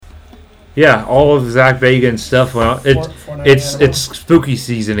Yeah, all of Zach Bagans stuff. Well, it's spooky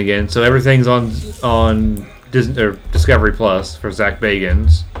season again, so everything's on Disney or Discovery Plus for Zach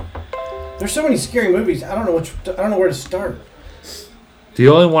Bagans. There's so many scary movies. I don't know where to start. The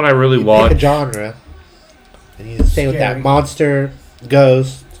only one I really watch. Pick a genre. And you stay with that monster,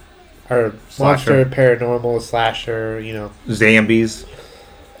 ghost, or Slasher. monster, paranormal, slasher. You know, Zombies.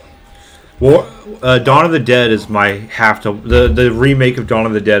 Well, Dawn of the Dead is my the remake of Dawn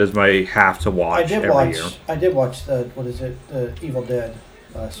of the Dead is my have to watch every year. I did watch the Evil Dead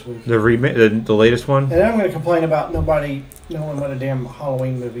last week. The remake, the latest one. And I'm going to complain about nobody knowing what a damn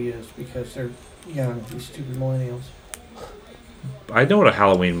Halloween movie is because they're young, these stupid millennials. I know what a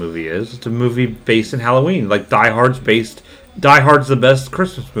Halloween movie is. It's a movie based in Halloween, like Die Hard's the best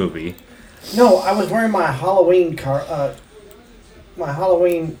Christmas movie. No, I was wearing my Halloween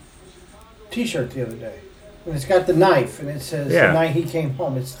T-shirt the other day, and it's got the knife, and it says "The night he came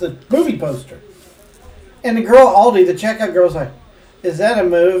home." It's the movie poster, and the girl Aldi, the checkout girl's like, "Is that a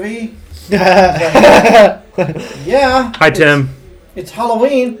movie?" Like, yeah. Hi, Tim. It's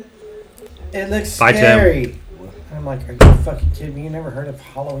Halloween. It looks Hi, scary. Tim. And I'm like, "Are you fucking kidding me? You never heard of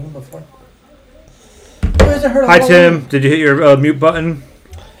Halloween before?" Who hasn't heard of Hi, Halloween? Tim. Did you hit your mute button?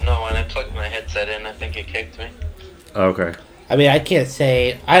 No, when I plugged my headset in, I think it kicked me. Okay. I mean, I can't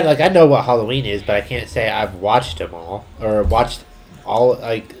say I know what Halloween is, but I can't say I've watched them all or watched all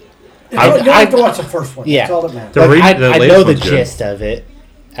like. You don't have to watch the first one. Yeah. That's all that matters. I know the gist of it.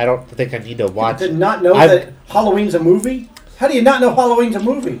 I don't think I need to watch. Did not know that Halloween's a movie? How do you not know Halloween's a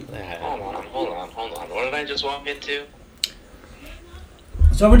movie? Hold on. What did I just walk into?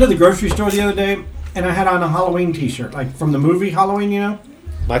 So I went to the grocery store the other day, and I had on a Halloween T-shirt, like from the movie Halloween, you know?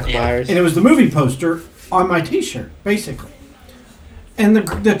 Michael Myers. And it was the movie poster on my T-shirt, basically. And the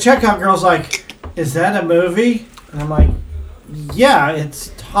checkout girl's like, "Is that a movie?" And I'm like, "Yeah, it's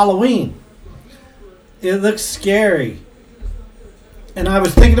Halloween. It looks scary." And I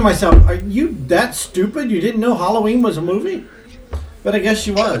was thinking to myself, "Are you that stupid? You didn't know Halloween was a movie?" But I guess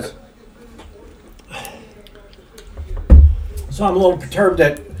she was. So I'm a little perturbed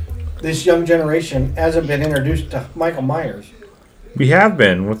that this young generation hasn't been introduced to Michael Myers. We have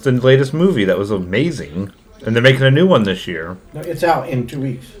been with the latest movie that was amazing, and they're making a new one this year. No, it's out in 2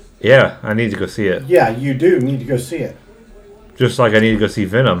 weeks. Yeah, I need to go see it. Yeah, you do need to go see it. Just like I need to go see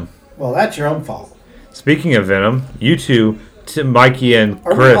Venom. Well, that's your own fault. Speaking of Venom, you two, Mikey and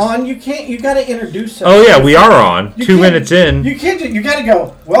Are Chris. we on? You can't. You got to introduce us. Oh yeah, we are on. You 2 can't- minutes in. You can't. You got to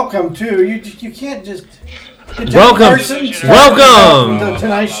go. Welcome to. You can't just. Welcome. Welcome. The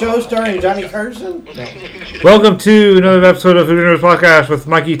Tonight Show starring Johnny Carson. No. Welcome to another episode of Hooters Podcast with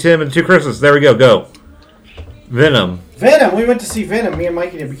Mikey, Tim, and two Chris's. There we go. Go. Venom. Venom. We went to see Venom. Me and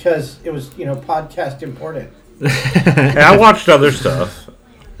Mikey did because it was podcast important. And I watched other stuff.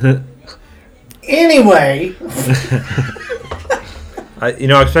 Anyway. I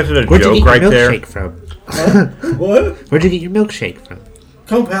expected a Where'd you joke get right your there. milkshake from? What? Where'd you get your milkshake from?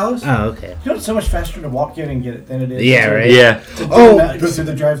 Cone Palace. Oh, okay. You know it's so much faster to walk in and get it than it is. Yeah, right. Yeah. Go through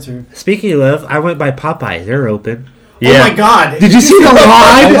the drive-thru. Speaking of, I went by Popeyes. They're open. Yeah. Oh my God! Did you see the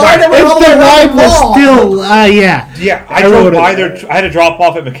line? The line was still, yeah. Yeah, I drove by there. I had to drop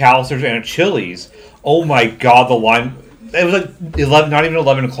off at McAllister's and at Chili's. Oh my God, the line. It was like 11, not even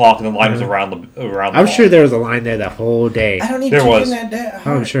 11 o'clock, and the line was around the I'm sure there was a line there the whole day. I don't need There chicken was. that day.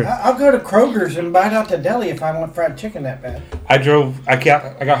 Oh, sure. I'll go to Kroger's and bite out to deli if I want fried chicken that bad. I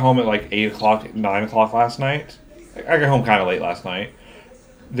got home at like 8 o'clock, 9 o'clock last night. I got home kind of late last night.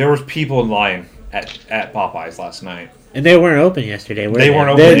 There was people in line at Popeyes last night. And they weren't open yesterday, were they? They weren't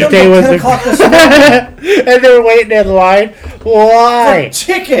open. The day was 10 o'clock this morning. and they were waiting in line. Why? For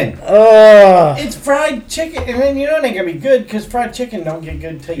chicken. Oh. It's fried chicken, and then it ain't gonna be good because fried chicken don't get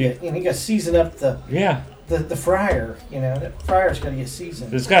good till you got to season up the fryer. The fryer's got to get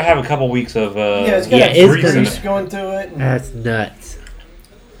seasoned. It's got to have a couple weeks of it's got grease going through it. That's nuts.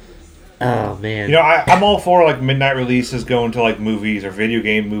 Oh man. I'm all for like midnight releases, going to like movies or video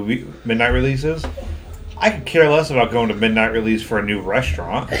game midnight releases. I could care less about going to midnight release for a new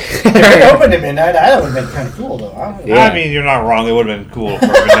restaurant. If they opened at midnight, that would have been kind of cool though. I mean, you're not wrong. It would have been cool for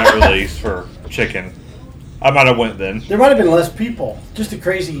a midnight release for chicken. I might have went then. There might have been less people. Just a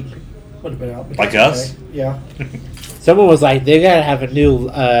crazy would have been out. Like us? Yeah. Someone was like, they gotta have a new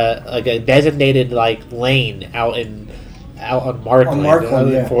like a designated like lane out on Markland. On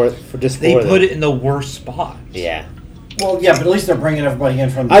Markland, yeah. For They put it in the worst spot. Yeah. Well, yeah, but at least they're bringing everybody in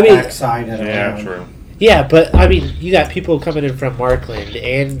from the backside. Yeah, true. Yeah, but I mean, you got people coming in from Markland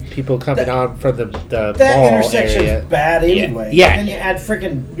and people coming on from the that mall intersection's area. bad anyway. Yeah. And then you add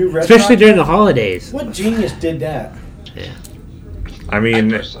freaking new restaurants. Especially during the holidays. What genius did that? Yeah. I I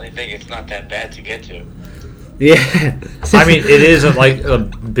mean, personally think it's not that bad to get to. Yeah. I mean, it isn't like the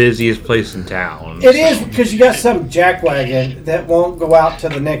busiest place in town. It is because you got some jackwagon that won't go out to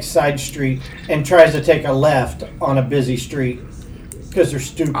the next side street and tries to take a left on a busy street because they're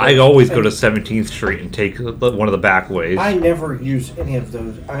stupid. I always go to 17th Street and take one of the back ways. I never use any of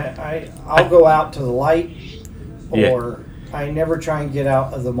those. I'll go out to the light, or I never try and get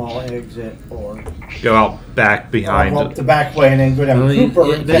out of the mall exit, or Go out back behind. I'll go up the back way and then go down Well,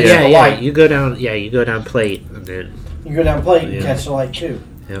 Cooper and catch yeah, the yeah. light. You go down. Yeah, you go down Plate, and then You go down Plate and Yeah. catch the light too.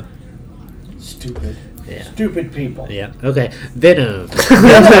 Yep. Stupid. Yeah. Stupid people. yeah. Okay, Venom.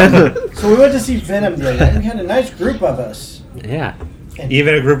 So we went to see Venom the other night. We had a nice group of us. yeah,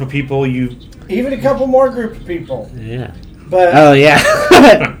 Even a group of people you. Even a couple more group of people. yeah. But Oh yeah,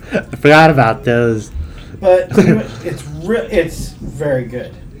 I forgot about those. But you know, it's very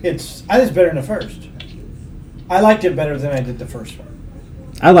good. I think it's better than the first. I liked it better than I did the first one.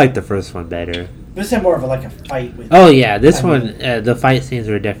 I like the first one better. This had more of a fight with Oh yeah, this I one, mean, the fight scenes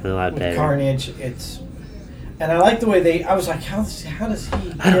were definitely a lot with better. Carnage. And I like the way I was like, how does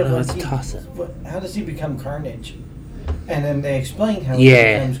he? I don't know. It's a toss up. How does he become Carnage? And then they explain how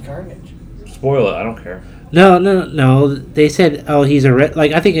Yeah. he becomes Carnage. Spoil it, I don't care. No. They said, oh, he's a red.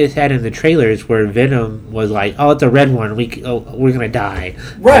 Like I think it had in the trailers where Venom was like, oh, it's a red one. We're gonna die.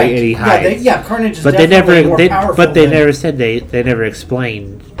 Right. Like, and he hides. Carnage is But they definitely never. more powerful But they than- never said they never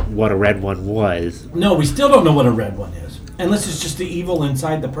explained what a red one was. No, we still don't know what a red one is, unless it's just the evil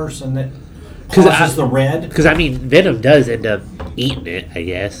inside the person that 'Cause causes the red. Because I mean, Venom does end up eating it, I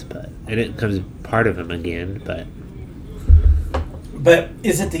guess, and it becomes part of him again. But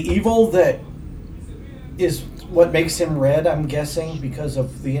is it the evil that is what makes him red, I'm guessing, because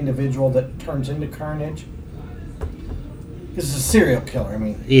of the individual that turns into Carnage? This is a serial killer, I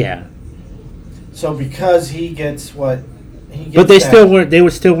mean. Yeah. So because he gets what he gets But they that- still weren't. They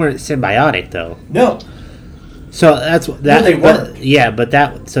still weren't symbiotic though. No. So that's that. they but- weren't. yeah, but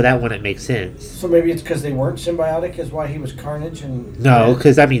that wouldn't make sense. So maybe it's because they weren't symbiotic is why he was Carnage and No,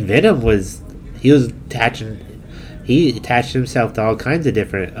 because I mean, Venom was he attached himself to all kinds of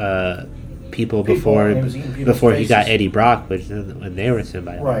different people before and he was eating people's he got faces. Eddie Brock, when they were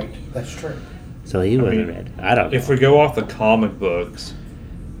symbiotic. Right, that's true. So he wasn't mean, red. I don't know. If we go off the comic books,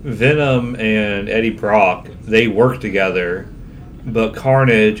 Venom and Eddie Brock, they work together, but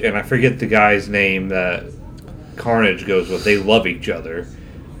Carnage, and I forget the guy's name that Carnage goes with, they love each other.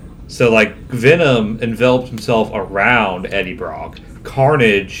 So, Venom envelops himself around Eddie Brock.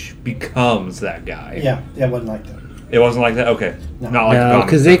 Carnage becomes that guy. Yeah, it wasn't like that. It wasn't like that? Okay. No. Not like the No, comic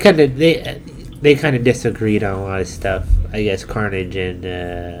because book. they kind of disagreed on a lot of stuff. I guess Carnage and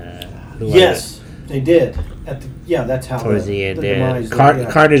who was Yes, they did. That's how towards the end. demise,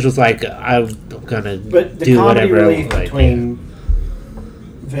 Carnage was like, I'm gonna But the do comedy whatever. I relief want, like, between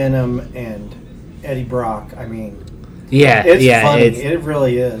Venom and Eddie Brock, I mean, yeah, it's yeah, funny. it's It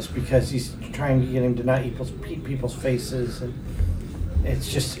really is because he's trying to get him to not eat people's faces, and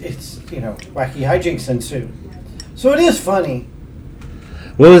it's wacky hijinks ensue. So it is funny.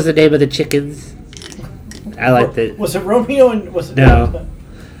 what was the name of the chickens? I like the Was it Romeo and was it No.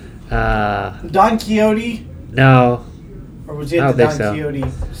 Don Quixote, no. or was it I the don't Don think so.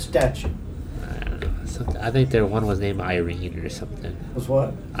 Quixote statue? I don't know. I think there one was named Irene or something. Was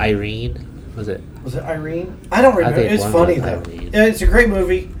what? Irene, was it? Was it Irene? I don't remember. think It's one funny was though. Irene. Yeah, it's a great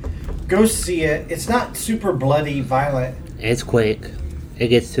movie. Go see it. It's not super bloody, violent. It's quick. It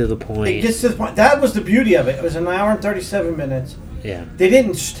gets to the point. It gets to the point. That was the beauty of it. It was an hour and 37 minutes. Yeah. They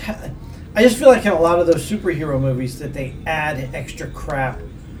didn't. I just feel like in a lot of those superhero movies that they add extra crap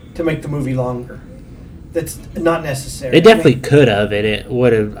to make the movie longer. That's not necessary. It definitely could have, and it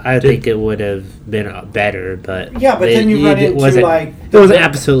would have. I think it would have been better, but Yeah, but then you run into, it wasn't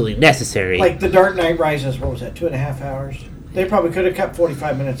absolutely necessary. like The Dark Knight Rises. What was that? 2.5 hours. They probably could have cut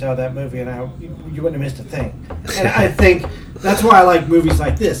 45 minutes out of that movie, and you wouldn't have missed a thing. And I think that's why I like movies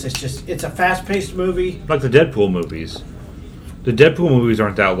like this. It's a fast-paced movie. Like the Deadpool movies. The Deadpool movies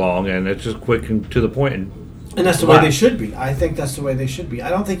aren't that long, and it's just quick and to the point. And that's the way they should be. I think that's the way they should be. I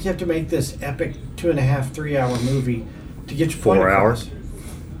don't think you have to make this epic 2.5, 3 hour movie to get your point 4 across. hours.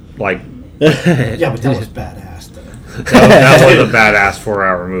 Like, Yeah, but that was badass though. that was a badass 4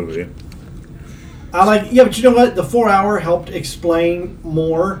 hour movie. But you know what? The 4 hour helped explain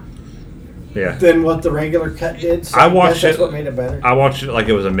more Yeah. than what the regular cut did. So I watched that's it- what made it better. I watched it like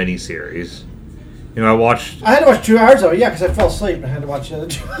it was a mini series. You know, I watched. I had to watch 2 hours of it, because I fell asleep and I had to watch the other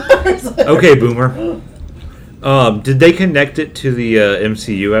 2 hours. Okay, Boomer. Did they connect it to the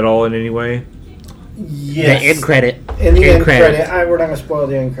MCU at all in any way? Yes. The end credit. In the end credit. We're not going to spoil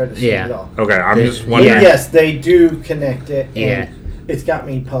the end credit scene Yeah. at all. Okay, I'm They- just wondering. Yes, they do connect it. and Yeah. It's got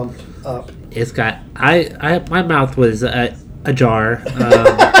me pumped up. It's got my mouth was ajar,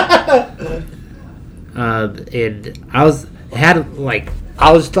 and I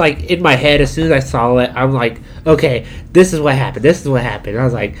was like in my head as soon as I saw it. I'm like, okay, this is what happened. This is what happened. I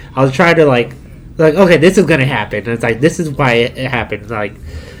was trying to like okay, this is gonna happen. And it's like this is why it happened. Like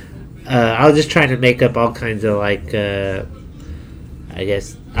I was just trying to make up all kinds of like I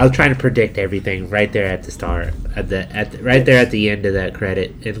guess I was trying to predict everything right there at the start, right there at the end of that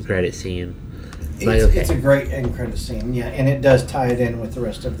end credit scene. It's a great end credit scene, yeah, and it does tie it in with the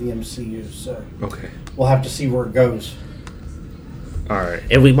rest of the MCU. So Okay. we'll have to see where it goes. All right.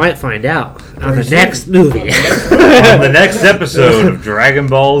 And we might find out on Very the next soon. movie. On the next episode of Dragon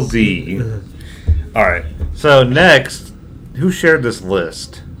Ball Z. All right. So next, who shared this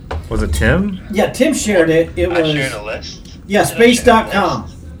list? Was it Tim? Yeah, Tim shared it. It I was shared a list. yeah, Did I share a space.com.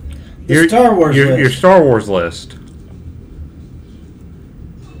 list? The Star Wars list. Your Star Wars list.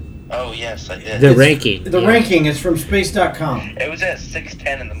 Oh yes, I did. The ranking. The yeah. ranking is from space.com. It was at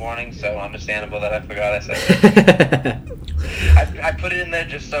 6:10 in the morning, so understandable that I forgot I said it. I put it in there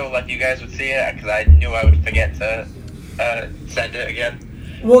just so like you guys would see it because I knew I would forget to send it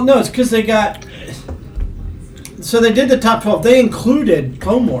again. Well, no, it's because they got. So they did the top 12. They included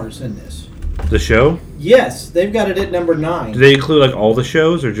Clone Wars in this. The show? Yes, they've got it at number 9. Do they include like all the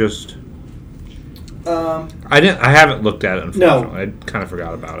shows or just? I haven't looked at it. Unfortunately. No. I kind of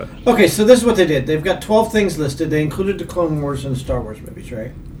forgot about it. Okay, so this is what they did. They've got 12 things listed. They included the Clone Wars and Star Wars movies,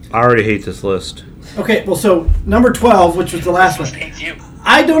 right? I already hate this list. Okay, well, so number 12, which was the last one. Hates you.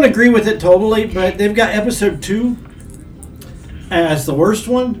 I don't agree with it totally, but they've got episode 2 as the worst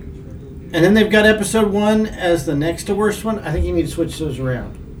one, and then they've got episode 1 as the next to worst one. I think you need to switch those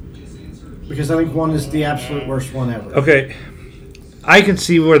around because I think 1 is the absolute worst one ever. Okay, I can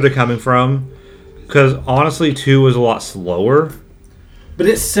see where they're coming from because honestly, 2 was a lot slower. But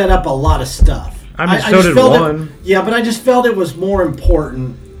it set up a lot of stuff. I mean, so just did felt 1. Yeah, but I just felt it was more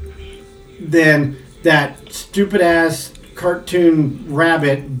important than that stupid-ass cartoon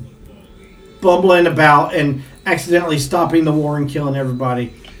rabbit bumbling about and accidentally stopping the war and killing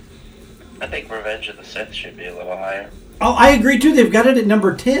everybody. I think Revenge of the Sith should be a little higher. Oh, I agree, too. They've got it at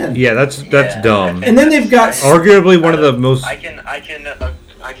number 10. Yeah, that's Yeah, dumb. And then they've got... Arguably one of the most. I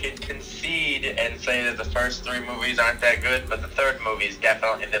can concede and say that the first 3 movies aren't that good, but the third movie is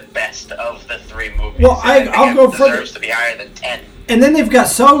definitely the best of the 3 movies. Well, And I I'll think go it further. deserves to be higher than 10. And then they've got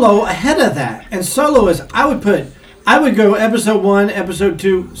Solo ahead of that. And Solo is... I would go episode 1, episode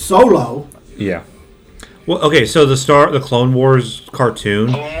 2, Solo. Yeah. Well, okay, so the Clone Wars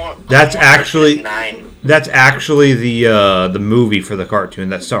cartoon. That's Clone Wars actually- is 9. That's actually the movie for the cartoon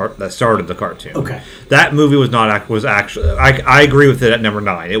that started the cartoon. Okay. That movie was actually I agree with it at number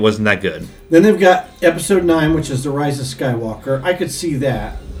 9. It wasn't that good. Then they've got episode 9, which is The Rise of Skywalker. I could see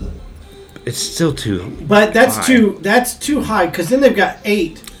that. It's still too. But that's high. That's too high because then they've got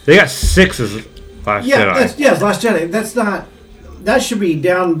 8. They got 6 as Last Jedi. It's Last Jedi. That's not. That should be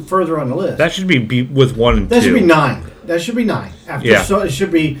down further on the list. That should be with 1 and 2. That should be 9. That should be 9. After Yeah. So it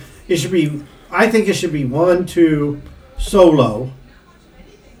should be. I think it should be 1, 2, Solo,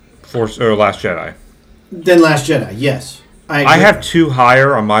 Force or Last Jedi. then Last Jedi. Yes, I agree. have 2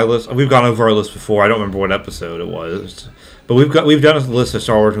 higher on my list. We've gone over our list before. I don't remember what episode it was, but we've done a list of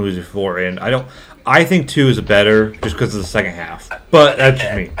Star Wars movies before, and I think 2 is better just because of the second half. But that's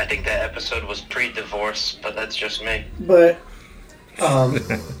just me. I think that episode was pre-divorce, but that's just me. But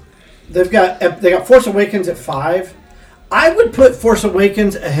they got Force Awakens at 5. I would put Force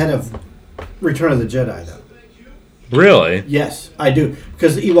Awakens ahead of Return of the Jedi, though. Really? Yes, I do,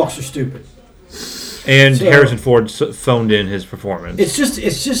 because the Ewoks are stupid. And So- Harrison Ford phoned in his performance. It's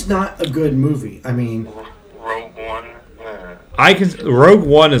just not a good movie. I mean, Rogue One. Rogue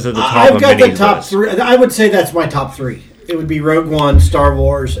One is at the top I've of got the Minnie's top list. 3. I would say that's my top 3. It would be Rogue One, Star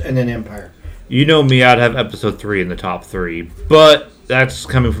Wars, and then Empire. You know me, I'd have Episode 3 in the top 3, but that's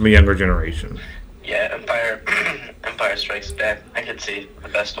coming from a younger generation. Yeah, Empire Strikes Back. I could see the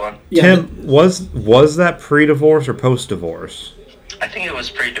best one. Yeah, Tim, was that pre-divorce or post-divorce? I think it was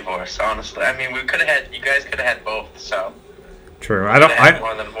pre-divorce, honestly. I mean, you guys could have had both, so. True. Could have had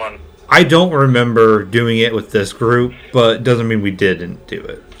more than one. I don't remember doing it with this group, but it doesn't mean we didn't do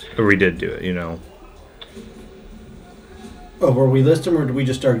it. Or we did do it, you know. Oh, were we listing them, or did we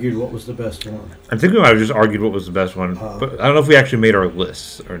just argue what was the best one? I think we might have just argued what was the best one, but I don't know if we actually made our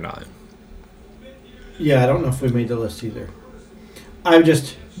lists or not. Yeah, I don't know if we made the list either.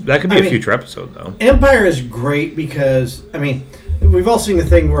 That could be I a mean- future episode, though. Empire is great because, I mean, we've all seen the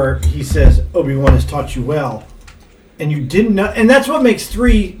thing where he says, Obi-Wan has taught you well. And you didn't know. And that's what makes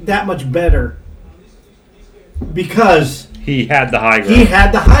 3 that much better. Because He had the high ground. He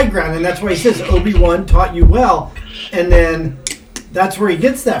had the high ground, and that's why he says Obi-Wan taught you well. And then that's where he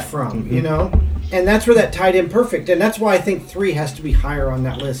gets that from, you know? And that's where that tied in perfect. And that's why I think 3 has to be higher on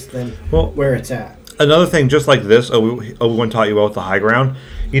that list than where it's at. Another thing, just like this, Obi-Wan taught you well with the high ground.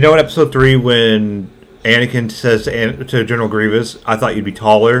 You know in Episode 3 when Anakin says to General Grievous, I thought you'd be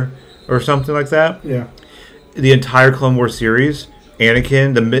taller, or something like that? Yeah. The entire Clone Wars series,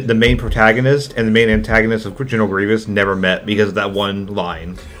 Anakin, the main protagonist, and the main antagonist of General Grievous never met because of that one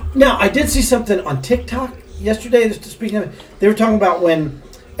line. Now, I did see something on TikTok yesterday, speaking of it, they were talking about when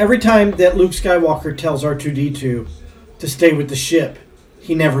every time that Luke Skywalker tells R2-D2 to stay with the ship,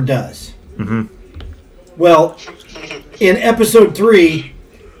 he never does. Mm-hmm. Well, in Episode 3,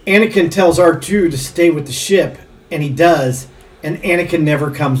 Anakin tells R2 to stay with the ship, and he does, and Anakin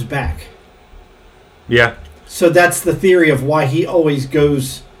never comes back. Yeah. So that's the theory of why he always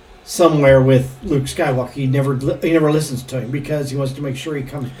goes somewhere with Luke Skywalker. He never listens to him because he wants to make sure he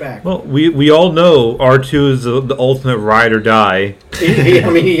comes back. Well, we all know R2 is the ultimate ride or die.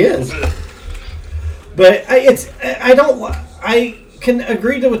 He is. But I can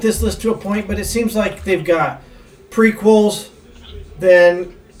agree with this list to a point, but it seems like they've got prequels,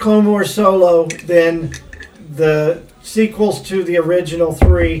 then Clone Wars Solo, then the sequels to the original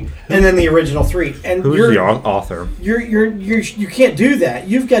 3, and then the original 3. And who's the author? You can't do that.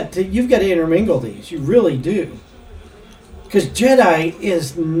 You've got to intermingle these. You really do. Because Jedi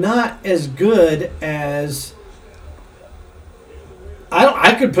is not as good as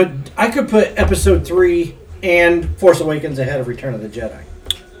I could put Episode 3 and Force Awakens ahead of Return of the Jedi.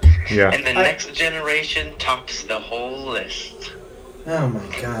 Yeah. And the next generation tops the whole list. Oh my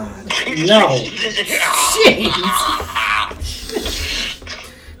God! No. Jeez.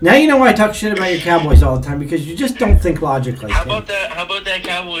 Now you know why I talk shit about your Cowboys all the time, because you just don't think logically. How about that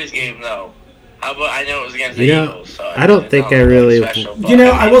Cowboys game though? I know it was against the Eagles. So I don't think I really.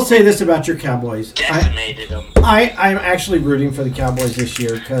 I will say this about your Cowboys. Decimated them. I'm actually rooting for the Cowboys this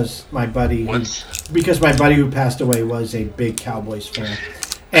year because my buddy who passed away was a big Cowboys fan.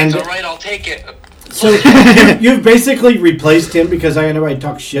 And that's all right. I'll take it. So you've basically replaced him because I know I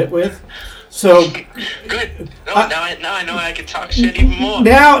talk shit with. So good. No, now I know I can talk shit even more.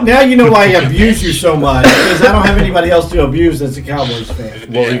 Now you know why I abuse you so much, because I don't have anybody else to abuse that's a Cowboys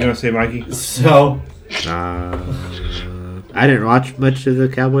fan. What were you gonna say, Mikey? So I didn't watch much of the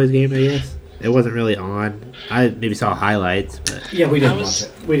Cowboys game. I guess it wasn't really on. I maybe saw highlights, but yeah, we didn't watch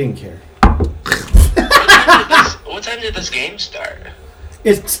it. We didn't care. What time did this game start?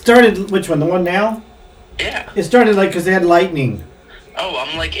 It started, which one? The one now? Yeah. It started because they had lightning. Oh,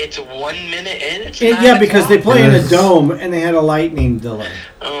 I'm like, it's 1 minute in? Yeah, because they play in a dome and they had a lightning delay.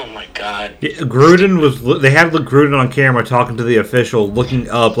 Oh my God. Yeah, they had Gruden on camera talking to the official, looking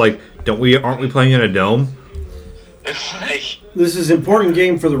up like, aren't we playing in a dome? This is an important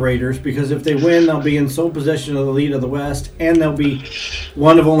game for the Raiders because if they win, they'll be in sole possession of the lead of the West, and they'll be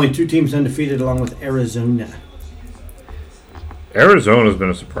one of only 2 teams undefeated along with Arizona. Arizona's been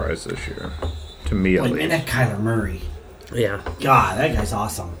a surprise this year, to me at least. Man, that Kyler Murray. yeah. God, that guy's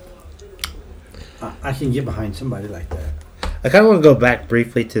awesome. I can get behind somebody like that. I kind of want to go back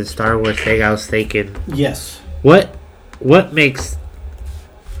briefly to the Star Wars thing. I was thinking, Yes. what makes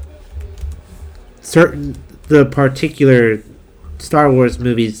the particular Star Wars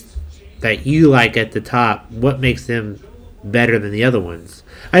movies that you like at the top? What makes them better than the other ones?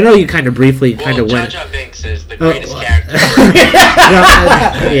 I know you kind of briefly went. Jar Jar Binks is the greatest character.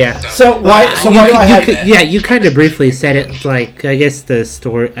 Yeah. So why do I have? You kind of briefly said it. Like, I guess the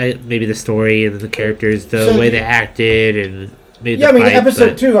story, maybe the story and the characters, the way they acted, and maybe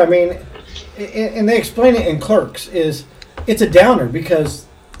Episode 2. I mean, and they explain it in Clerks. It's a downer because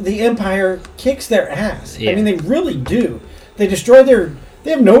the Empire kicks their ass. Yeah. I mean, they really do. They destroy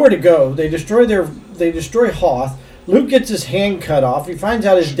They have nowhere to go. They destroy Hoth. Luke gets his hand cut off. He finds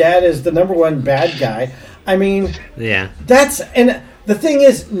out his dad is the ¡1 bad guy. I mean, yeah. And the thing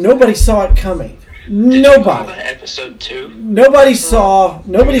is, nobody saw it coming. Nobody. Episode 2. Nobody saw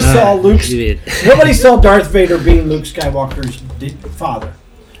Luke. Nobody saw Darth Vader being Luke Skywalker's father.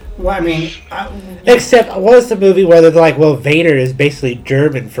 Well, I mean, except what was the movie where they're like, well, Vader is basically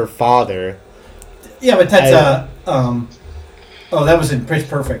German for father. Yeah, but that's that was in Pitch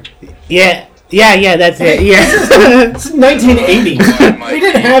Perfect. Yeah. Yeah, that's it. Yeah. It's 1980. We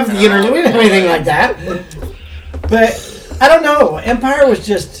didn't have the internet. We didn't have anything like that. But I don't know. Empire was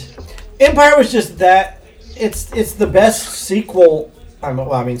just that. It's the best sequel. I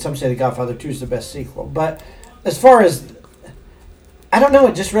mean, some say The Godfather 2 is the best sequel. But as far as, I don't know,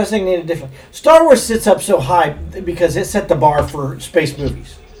 it just resonated differently. Star Wars sits up so high because it set the bar for space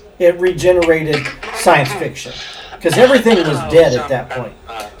movies. It regenerated science fiction. because everything was dead at that point.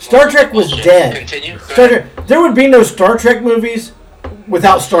 Star Trek was dead. Continue. Go Star ahead. Trek, there would be no Star Trek movies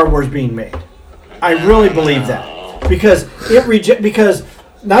without Star Wars being made. I really believe that because because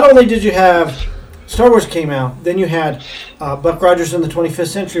not only did you have Star Wars came out, then you had Buck Rogers in the 25th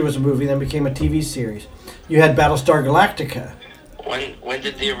Century was a movie, then became a TV series. You had Battlestar Galactica. When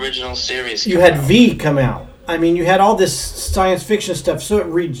did the original series come You had out? V come out. I mean, you had all this science fiction stuff, so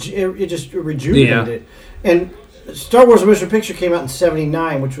it just rejuvenated it. And Star Wars: The Motion Picture came out in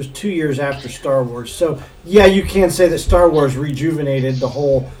 '79, which was 2 years after Star Wars. So, yeah, you can say that Star Wars rejuvenated the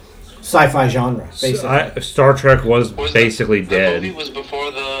whole sci-fi genre, basically. Star Trek was Was basically the dead. movie was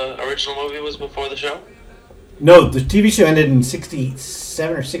before the original movie was before the show. No, the TV show ended in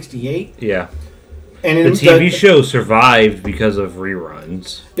 '67 or '68. Yeah. And The TV show survived because of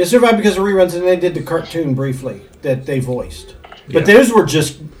reruns. It survived because of reruns, and they did the cartoon briefly that they voiced. But Yeah. those were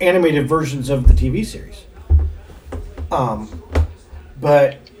just animated versions of the TV series.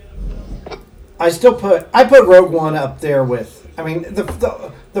 But I put Rogue One up there with. I mean,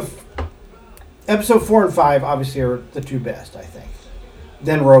 the episode 4 and 5 obviously are the two best, I think.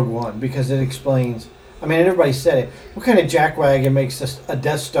 Then Rogue One because it explains. I mean, everybody said it. What kind of jackwagon makes a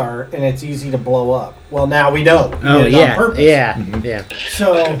Death Star and it's easy to blow up? Well, now we know. He Oh did it on yeah, purpose. yeah.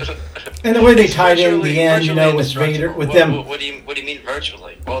 So, and the way they tied in Virtually- the end, virtually with Vader, indestructible. with What- them. What do you mean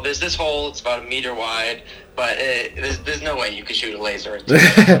virtually? Well, there's this hole. It's about a meter wide, but there's no way you could shoot a laser into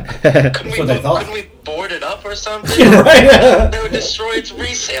it. Couldn't what they thought. couldn't we board it up or something? Right. That would destroy its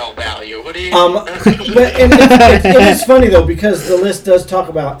resale value. What do you? But and it is funny though because the list does talk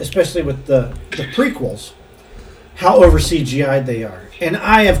about, especially with the prequels, how over CGI'd they are, and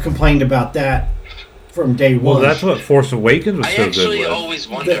I have complained about that from day Well, one. that's what Force Awakens was I so good actually with. always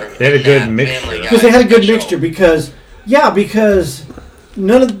wonder. They had a if good that mixture. Family Guy because they had a good special- mixture because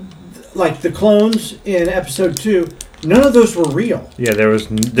none of like the clones in Episode 2, none of those were real. Yeah, there's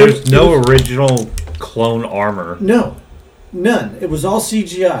It no was- original clone armor. No, none. It was all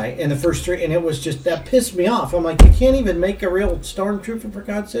CGI in the first three, and it was just that pissed me off. I'm like, you can't even make a real stormtrooper for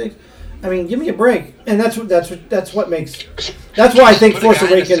God's sake. I mean, give me a break. And that's what makes. That's why I think Put a Force guy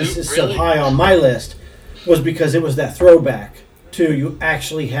in a Awakens suit, is so really? high on my list, was because it was that throwback to you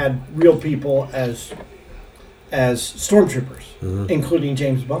actually had real people as stormtroopers, including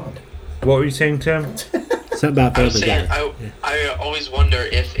James Bond. What were you saying, Tim? Something about I was Family saying, Guy. I always wonder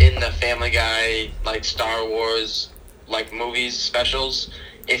if in the Family Guy, like Star Wars, like movies specials,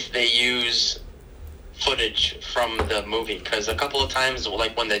 if they use footage from the movie, because a couple of times,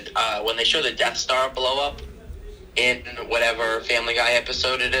 like when they show the Death Star blow up in whatever Family Guy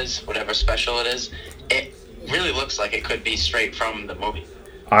episode it is, whatever special it is, it really looks like it could be straight from the movie.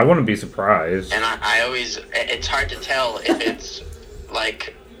 I wouldn't be surprised. And I always, it's hard to tell if it's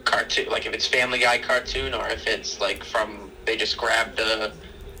like cartoon, like if it's Family Guy cartoon or if it's like from, they just grabbed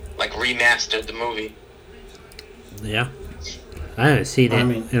like remastered the movie. Yeah. I haven't seen it I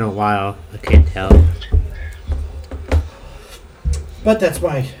mean- in a while. I can't tell. But that's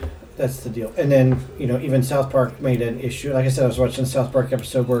the deal. And then, even South Park made an issue. Like I said, I was watching the South Park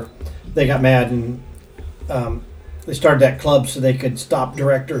episode where they got mad and they started that club so they could stop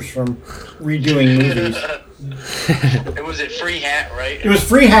directors from redoing movies. It was it Free Hat, right? It was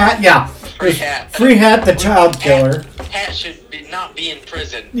Free Hat, yeah. Free Hat. Free Hat, the child killer. Hat should not be in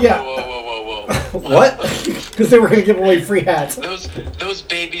prison. Yeah. Whoa. What? Because they were going to give away free hats. Those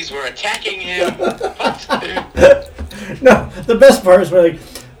babies were attacking him. What? No, the best part is like,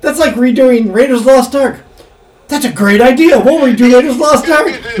 that's like redoing Raiders of the Lost Ark. That's a great idea. We'll redo Raiders of the Lost Ark.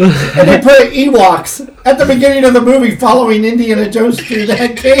 And they put Ewoks at the beginning of the movie following Indiana Jones through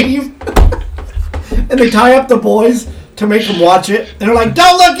that cave. And they tie up the boys to make them watch it. And they're like,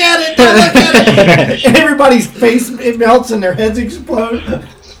 don't look at it, don't look at it. And everybody's face, it melts and their heads explode.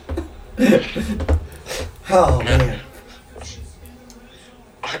 Oh, man.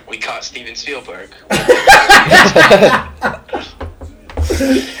 We caught Steven Spielberg. and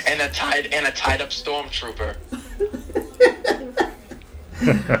a tied up stormtrooper.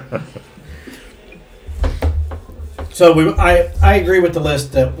 So I agree with the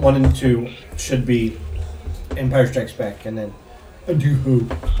list that 1 and 2 should be Empire Strikes Back, and then A New Hope.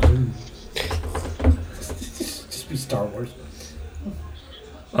 Just be Star Wars.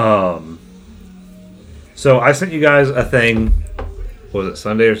 So I sent you guys a thing. Was it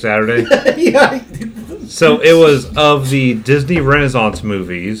Sunday or Saturday? Yeah. So it was of the Disney Renaissance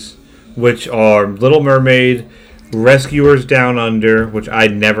movies, which are Little Mermaid, Rescuers Down Under, which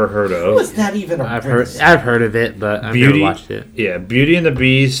I'd never heard How of. is that even a I've prince? heard of it, but I've Beauty, never watched it. Yeah, Beauty and the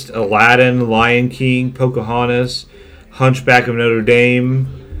Beast, Aladdin, Lion King, Pocahontas, Hunchback of Notre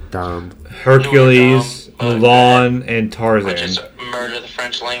Dame, Dumb. Hercules, Mulan, and Or Tarzan. just murder the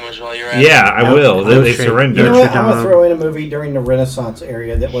French language while you're at Yeah, I will. They You surrendered. know what? I'm Notre gonna throw in a movie during the Renaissance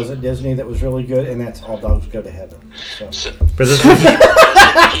area that wasn't Disney that was really good, and that's All Dogs Go to Heaven. So. it. So, For this one,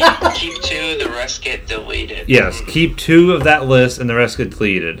 keep 2, the rest get deleted. yes, keep 2 of that list, and the rest get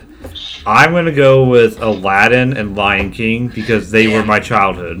deleted. I'm gonna go with Aladdin and Lion King because they were my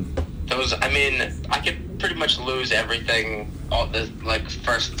childhood. Those, I mean, I could pretty much lose everything, all the, like,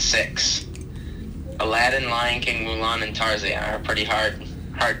 first 6. Aladdin, Lion King, Mulan, and Tarzan are a pretty hard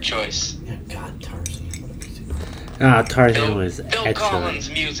choice. Yeah, God, Tarzan. What a piece of- Tarzan was Phil excellent. Collins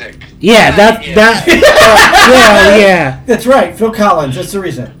music. Yeah, yeah. That's right, Phil Collins. That's the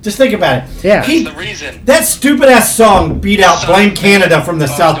reason. Just think about it. Yeah. He- That's the reason. that stupid ass song beat out Blame Canada from the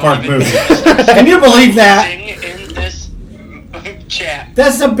South Park movie. Can you believe that? Sing in this chat.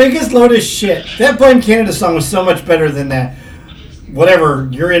 That's the biggest load of shit. That Blame Canada song was so much better than that. Whatever,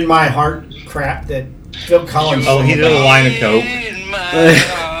 You're in My Heart crap that Phil Collins. Oh, he did a line of coke. In my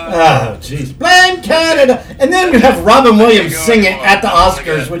heart. Oh, jeez. Blame Canada. And then you have Robin Williams sing it at the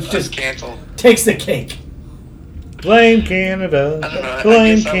Oscars, which That's just canceled. takes the cake. Blame Canada. I don't know. I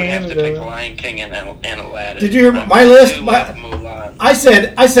Blame guess I would have to pick Canada. Lion King and Aladdin. Did you hear I'm my gonna list? do My- Mulan. I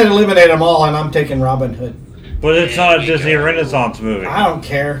said eliminate them all, and I'm taking Robin Hood. But it's not a There we Disney go. Renaissance movie. I don't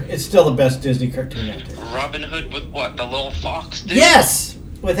care. It's still the best Disney cartoon out there. Robin Hood with what? The little fox dude? Yes,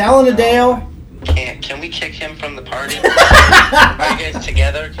 with Alan Adale. Can we kick him from the party? Are you guys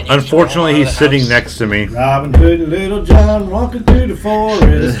together? Can you Unfortunately, throw him he's out of the sitting house? next to me. Robin Hood and Little John walking through the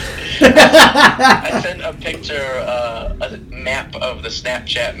forest. I sent a picture, a map of the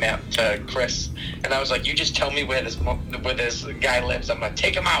Snapchat map to Chris, and I was like, "You just tell me where this guy lives. I'm gonna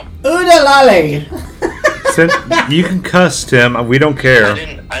take him out." Oodalale. lolly. You can cuss, Tim. We don't I care.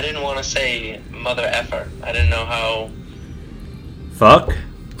 didn't want to say mother effer. I didn't know how. Fuck.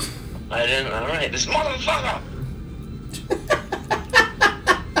 I didn't. All right, this motherfucker.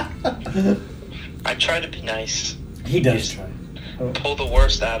 I try to be nice. He does try. Pull the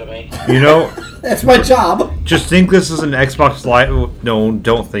worst out of me. You know, That's my job. just think this is an Xbox Live. No,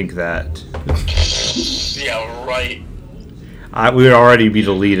 don't think that. Yeah, right. We would already be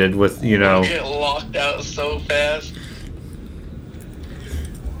deleted with, you know. Get locked out so fast.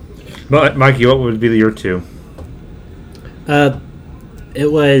 But Mikey, what would be your 2? I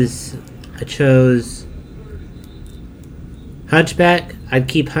chose Hunchback. I'd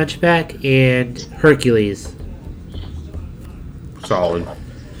keep Hunchback and Hercules. Solid.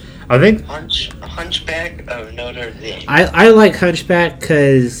 I think Hunchback of Notre Dame. I like Hunchback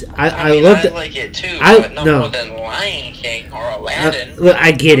because I mean, loved I it. like it too, I- but no no. more than Lion King or Aladdin. Look,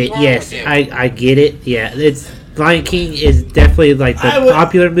 I get it. What's wrong Yes, with you? I get it. Yeah, it's Lion King is definitely like the I would-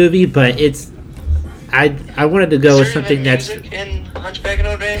 popular movie, but it's I wanted to go with Is there something even that's music in Hunchback of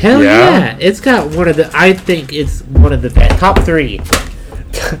Notre Dame? hell Yeah. yeah. It's got one of the. I think it's one of the best top 3.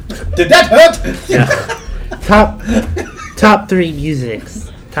 Did that hurt? Yeah. top 3 musics.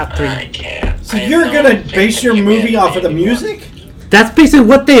 Top 3. I can't. So I you're have no gonna faith base in your movie humanity off of the anymore. music? That's basically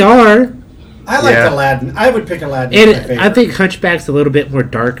what they are. I like Yeah. Aladdin. I would pick Aladdin. as my And favorite. I think Hunchback's a little bit more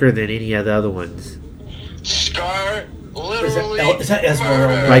darker than any of the other ones. Scar Is literally. that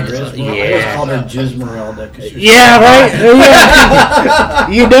Esmeralda? Like, Esmeralda? I yeah. always called her Gismeralda. 'cause she was Yeah, right. Yeah.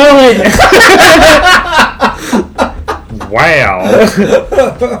 You know it. wow.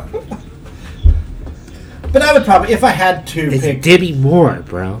 But I would probably, if I had to It's pick. Demi Moore,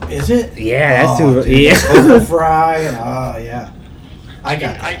 bro. Is it? Yeah, that's oh, who. dude, Yeah. Oval Fry. And, oh, yeah. I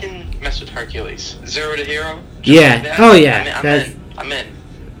got I that. can mess with Hercules. Zero to Hero. Just Yeah. like that. Oh, yeah. I'm That's- in. I'm in.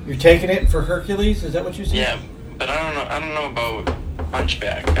 You're taking it for Hercules? Is that what you said? Yeah, but I don't know about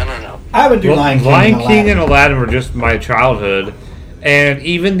Hunchback. I don't know. I would do Well, Lion King. Lion and King and Aladdin. Aladdin were just my childhood, and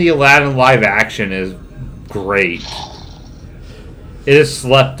even the Aladdin live action is great. It is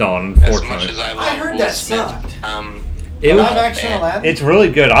slept on, As much unfortunately. as I love I heard Will that Smith, sucked. It Live was, action Aladdin? it's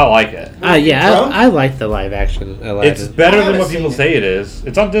really good. I like it. Yeah, Drunk? I like the live action Aladdin. It's better I than haven't what people seen say it is.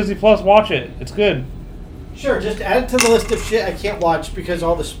 It's on Disney Plus. Watch it. It's good. Sure, just add it to the list of shit I can't watch because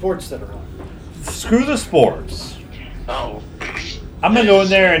all the sports that are on. Screw the sports. Oh. I'm gonna go in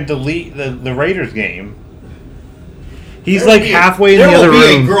there and delete the Raiders game. He's There like will be- halfway in the there other will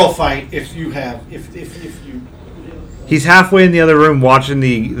be room. a girl fight if you have if you. He's halfway in the other room watching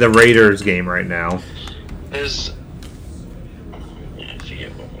the Raiders game right now. There's. I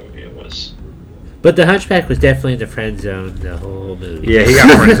forget what movie it was. But the Hunchback was definitely in the friend zone the whole movie. Yeah, he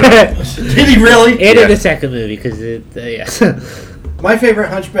got friend zoned. Did he really? And Yeah. in the second movie, because yeah. My favorite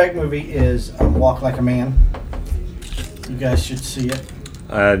Hunchback movie is Walk Like a Man. You guys should see it.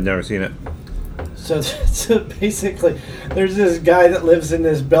 I've never seen it. So basically, there's this guy that lives in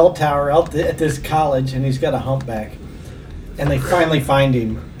this bell tower at this college, and he's got a humpback. And they finally find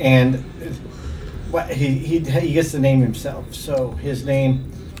him, and he gets to name himself. So his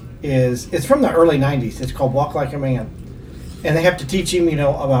name it's from the early 90s. It's called Walk Like a Man. And they have to teach him,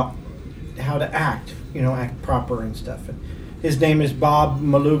 about how to act, act proper and stuff. And his name is Bob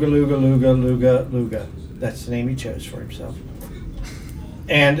Maluga Luga Luga Luga Luga. That's the name he chose for himself.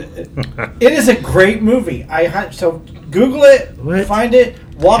 And it is a great movie. So Google it, What? find it,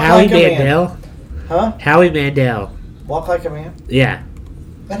 Walk Howie Like a Man. Mandel? Huh? Howie Mandel. Walk Like a Man? Yeah.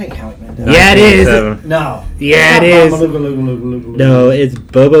 That ain't Howie Mandel. Yeah, it is. 1997. No. Yeah, It's it not is. Bob Maluga Luga Luga Luga Luga. No, it's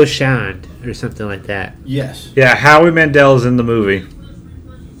Bobo Shand or something like that. Yes. Yeah, Howie Mandel's in the movie.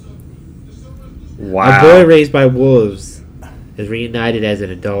 Wow. A boy raised by wolves is reunited as an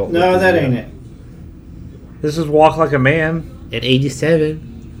adult. No, with that his ain't real- it. This is Walk Like a Man. In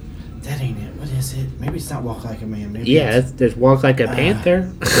 87. That ain't it. What is it? Maybe it's not Walk Like a Man. Maybe Yeah, it's, there's Walk Like a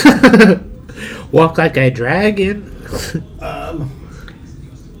Panther. Walk Like a Dragon.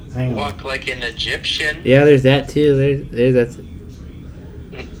 hang on. Walk like an Egyptian. Yeah, there's that too. There's that.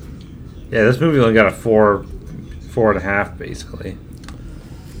 Yeah, this movie only got a 4.5 basically.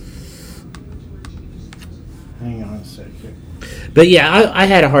 Hang on a second. But yeah, I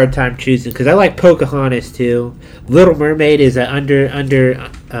had a hard time choosing because I like Pocahontas too. Little Mermaid is a under. Under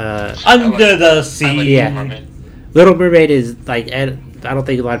the I like sea. Yeah. Mermaid. Little Mermaid is like I don't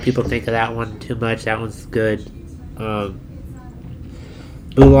think a lot of people think of that one too much. That one's good.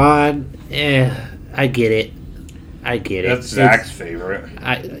 Mulan, I get it. That's Zach's favorite.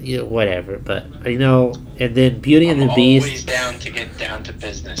 Whatever, but and then Beauty and I'm the always Beast. down to get down to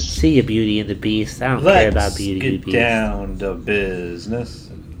business. See a Beauty and the Beast. I don't care about Let's Beauty and the get Beast. down to business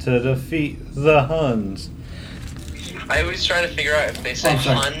to defeat the Huns. I always try to figure out if they say I'm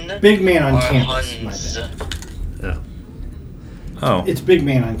sorry. Hun Big Man on or Campus. My Huns. bad. Oh, It's Big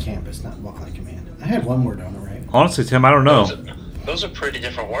Man on Campus, not Walk Like a Man. I had one word on it, right? honestly, Tim, I don't know. Those are pretty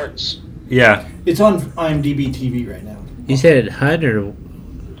different words. Yeah, It's on IMDb TV right now. You said it Hun or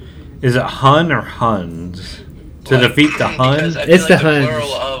is it Hun or Huns to Like, defeat the because Hun? I feel It's like the the Huns.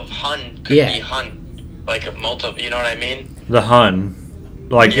 plural of Hun could Yeah. be Hun. Like a multiple, you know what I mean? The Hun,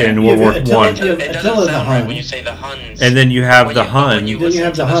 like Yeah, in yeah, World War Attila- One. yeah. It Attila doesn't the sound right Hun. when you say the Huns. And then you have When the you- but Hun. When you Then you listen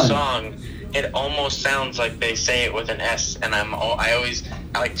have to the the Hun. song, it almost sounds like they say it with an S, and I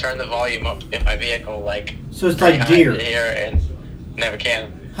like turn the volume up in my vehicle, like So it's very like high deer. to hear, and never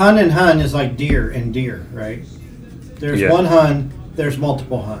can. Hun and Hun is like deer and deer, right? There's Yeah. one Hun, there's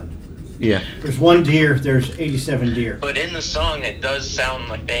multiple Hun. Yeah, There's one deer, there's 87 deer. But in the song, it does sound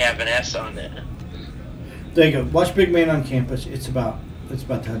like they have an S on it. There you go. Watch Big Man on Campus. It's about the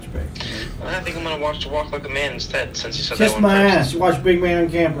Hunchback. I think I'm gonna watch Walk Like a Man instead, since you said Kiss that one my first. ass. Watch Big Man on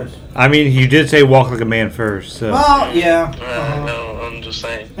Campus. I mean, you did say Walk Like a Man first, so Well, yeah. Uh-huh. No, I'm just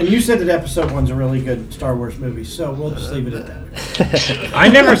saying. And you said that Episode 1's a really good Star Wars movie, so we'll just leave it at that. I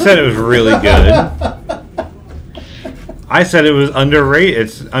never said it was really good. I said it was underrated.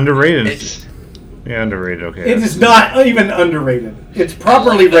 It's underrated. It's Yeah, underrated. Okay. It is not even underrated. It's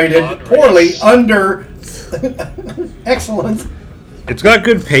properly Like the rated, pod poorly race. under excellent. It's got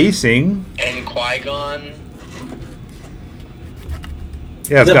good pacing. and Qui-Gon.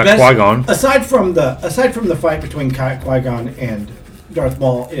 Yeah, it's The got best- Qui-Gon. Aside from the fight between Qui-Gon and Darth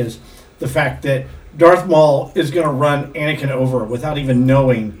Maul is the fact that Darth Maul is going to run Anakin over without even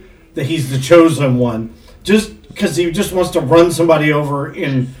knowing that he's the chosen one, just because he just wants to run somebody over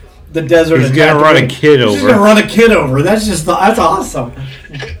in the desert. He's and gonna run a Tatooine. kid He's over. just going to run a kid over. That's awesome.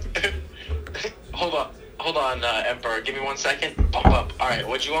 Hold on, Emperor. Give me 1 second. Pump up. All right,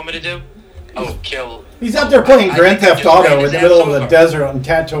 what do you want me to do? Oh, kill. He's out there playing I Grand think I Theft just ran Auto in his the ass middle of the over. desert on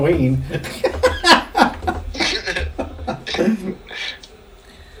Tatooine.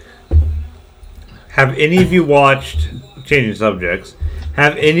 Have any of you watched? Changing subjects.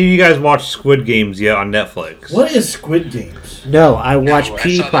 Have any of you guys watched Squid Games yet on Netflix? What is Squid Games? No, I watched I saw the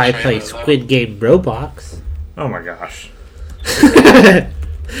PewDiePie play trailer, though. Squid Game Roblox. Oh my gosh.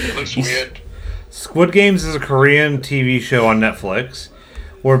 Looks weird. Squid Games is a Korean TV show on Netflix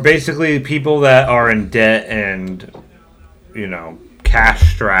where basically people that are in debt and,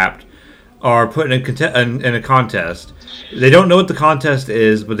 cash strapped are put in a contest. They don't know what the contest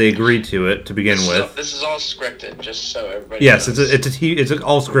is, but they agree to it to begin with. This is all scripted, just so everybody Yes, knows. it's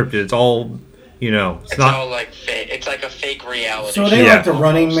all scripted. It's all, it's It's not. all like fake. It's like a fake reality. So it show. ain't Yeah. like the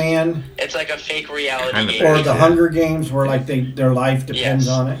Running Man It's like a fake reality Kind of game. or Yeah. the Hunger Games, where like their life depends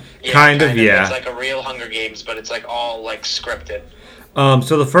Yes. on it. Yeah, Kind of, yeah. It's like a real Hunger Games, but it's like all like scripted.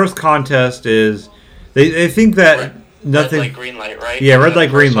 So the first contest is they think that Red nothing. light, green light, right? Yeah, Is red that light,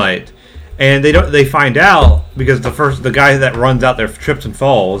 the green first one? light. And they find out because the guy that runs out there trips and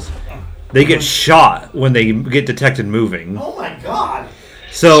falls. They get shot when they get detected moving. Oh my god.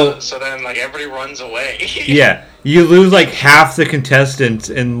 So then like everybody runs away. yeah, you lose like half the contestants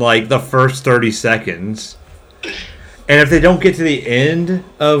in like the first 30 seconds. And if they don't get to the end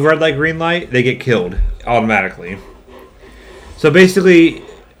of red light, green light, they get killed automatically. So basically,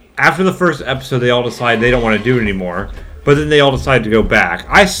 after the first episode, they all decide they don't want to do it anymore. But then they all decide to go back.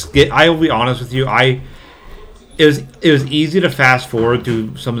 I will be honest with you. It was easy to fast forward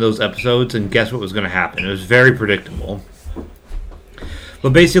through some of those episodes and guess what was going to happen. It was very predictable.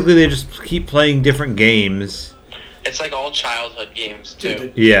 But basically, they just keep playing different games. It's like all childhood games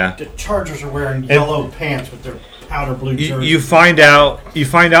too. Yeah. The Chargers are wearing yellow pants with their powder blue jerseys. You find out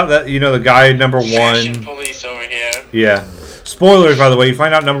that the guy number Fashion one. police over here. Yeah. Spoilers, by the way. You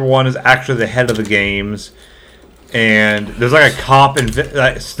find out number one is actually the head of the games. And there's like a cop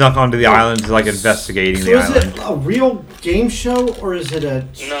that snuck onto the island, like investigating the island. So is it a real game show or is it a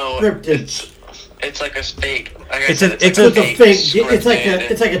scripted? It's like a fake. Like It's I said, a fake. It's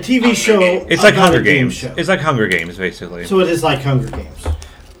like a TV show. It's like about Hunger a game Games. show. It's like Hunger Games, basically. So it is like Hunger Games.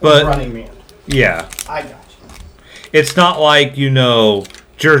 But Running Man. yeah, I got you. it's not like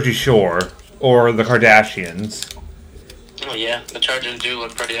Jersey Shore or the Kardashians. Oh yeah, the Chargers do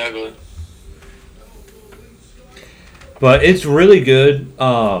look pretty ugly. But it's really good.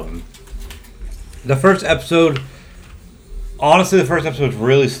 The first episode, honestly, was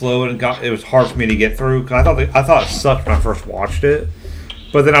really slow and it was hard for me to get through because I thought it sucked when I first watched it.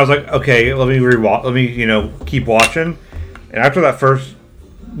 But then I was like, okay, let me rewatch. Let me keep watching. And after that first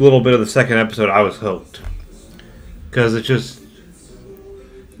little bit of the second episode, I was hooked because it just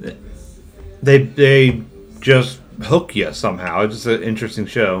they just hook you somehow. It's just an interesting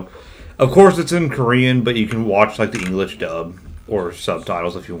show. Of course, it's in Korean, but you can watch like the English dub or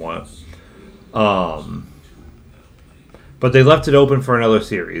subtitles if you want. But they left it open for another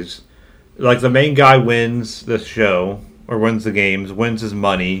series. Like the main guy wins the show or wins the games, wins his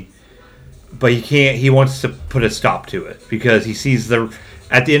money, but he can't. He wants to put a stop to it because he sees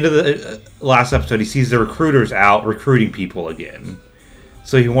at the end of the last episode, he sees the recruiters out recruiting people again.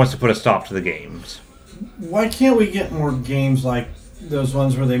 So he wants to put a stop to the games. Why can't we get more games like those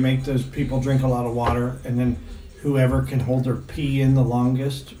ones where they make those people drink a lot of water and then whoever can hold their pee in the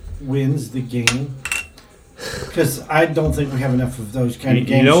longest wins the game? Because I don't think we have enough of those kind of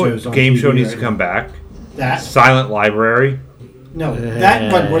game shows. What game show needs to come back? That Silent Library. No,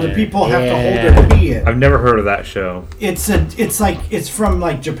 that one where the people have to hold their pee in. I've never heard of that show. It's from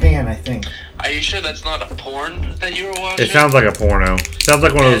like Japan, I think. Are you sure that's not a porn that you were watching? It sounds like a porno. Sounds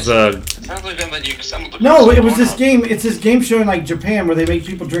like one of those. Sounds like that you stumbled across. No, it was this game. It's this game show in like Japan where they make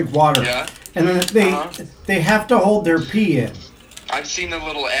people drink water. Yeah. And then they have to hold their pee in. I've seen the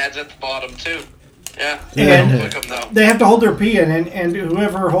little ads at the bottom too. Yeah. And Click 'em, though. they have to hold their pee in, and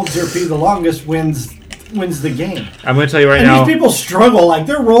whoever holds their pee the longest wins the game. I'm going to tell you right And now. these people struggle, like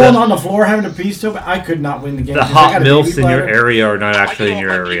they're rolling on the floor having to pee so bad. I could not win the game. The 'cause I got hot a milfs baby in your bladder. area are not I actually can in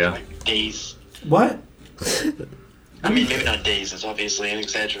your hold my pee area. like days. What? I mean, maybe not days. It's obviously an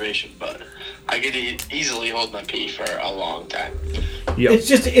exaggeration, but I could easily hold my pee for a long time. Yep.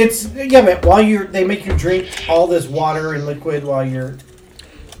 But while they make you drink all this water and liquid while you're.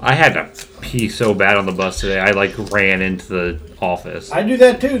 I had to pee so bad on the bus today. I like ran into the office. I do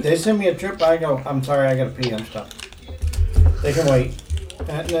that too. They send me a trip. I go, I'm sorry, I gotta pee. I'm stuck. They can wait.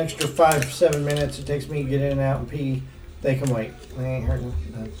 An extra 5-7 minutes it takes me to get in and out and pee. They can wait. They ain't hurting.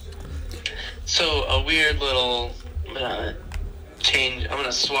 So, a weird little change. I'm going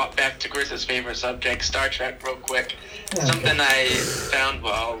to swap back to Chris's favorite subject, Star Trek, real quick. Okay. Something I found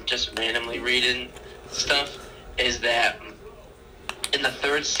while just randomly reading stuff is that in the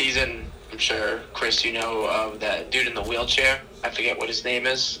third season, I'm sure, Chris, you know of that dude in the wheelchair. I forget what his name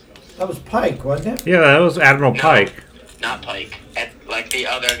is. That was Pike, wasn't it? Yeah, that was Admiral No. Pike. Not Pike. Like the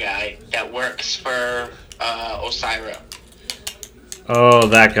other guy that works for Osira. Oh,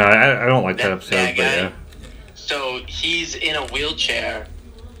 that guy. I don't like that episode, That but guy. yeah. So he's in a wheelchair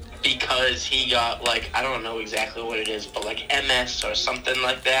because he got I don't know exactly what it is, but MS or something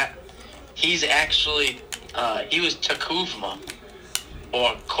like that. He's actually he was Takuvma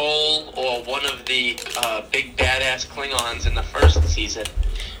or Cole or one of the big badass Klingons in the first season.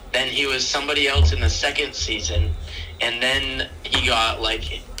 Then he was somebody else in the second season, and then he got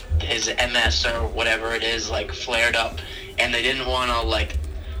his MS or whatever it is flared up, and they didn't want to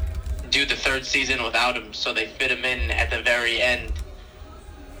do the third season without him, so they fit him in at the very end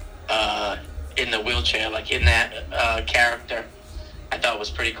in the wheelchair, in that character. I thought was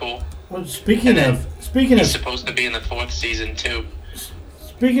pretty cool. Well, speaking He's of supposed to be in the fourth season too.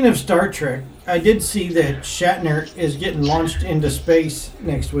 Speaking of Star Trek, I did see that Shatner is getting launched into space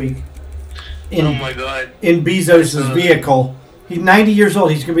next week. Oh my god. In Bezos' vehicle. He's 90 years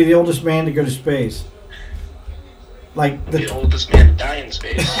old. He's going to be the oldest man to go to space. Like The oldest man to die in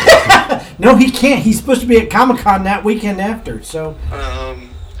space. No, he can't. He's supposed to be at Comic-Con that weekend after. So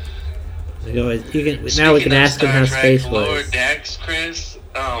Now we can ask him how space Lower was. Decks, Chris.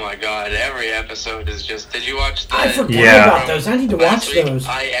 Oh my god, every episode is just... Did you watch the... I forgot Yeah. about those. I need to watch last week, those.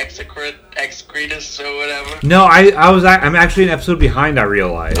 Excretus or whatever? No, I'm actually an episode behind, I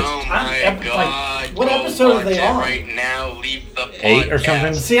realized. Oh my I'm- god. what Go episode are they watch it on? right now, leave the 8 or podcast.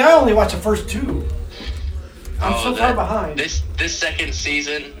 something? See, I only watched the first 2. I'm so far that- behind. This second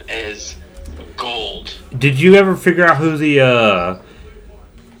season is gold. Did you ever figure out who the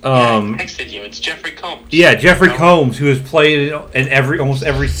I texted you. It's Jeffrey Combs. yeah, Jeffrey No. Combs, who has played in almost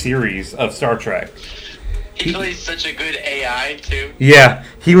every series of Star Trek. He plays such a good AI too. Yeah,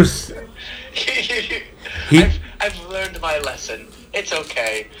 he was. I've learned my lesson. It's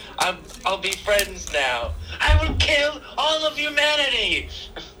okay. I'll be friends now. I will kill all of humanity.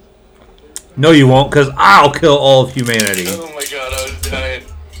 No, you won't, because I'll kill all of humanity. Oh my god, I was dying.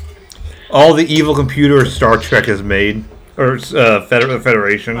 All the evil computers Star Trek has made, or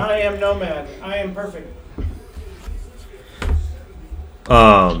Federation. I am Nomad. I am perfect.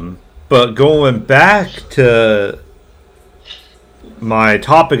 But going back to my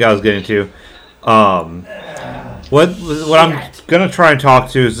topic I was getting to, what I'm gonna try and talk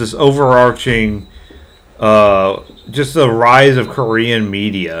to is this overarching, just the rise of Korean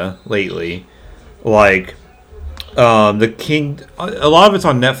media lately, like. A lot of it's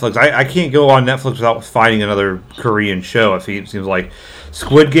on Netflix. I can't go on Netflix without finding another Korean show. It seems like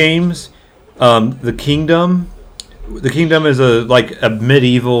Squid Games, The Kingdom. The Kingdom is a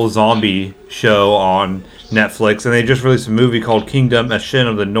medieval zombie show on Netflix, and they just released a movie called Kingdom: A Shin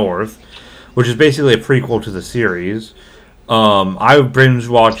of the North, which is basically a prequel to the series. I binge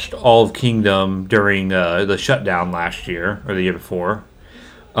watched all of Kingdom during the shutdown last year or the year before.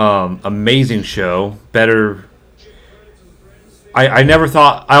 Amazing show, better. I never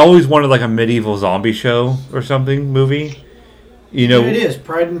thought. I always wanted like a medieval zombie show or something movie. You know, It is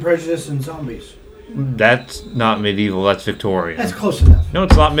Pride and Prejudice and Zombies. that's not medieval. That's Victorian. That's close enough. No,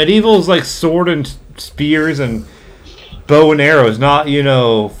 it's not. Medieval is like sword and spears and bow and arrows, not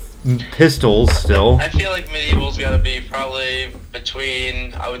pistols. Still, I feel like medieval's got to be probably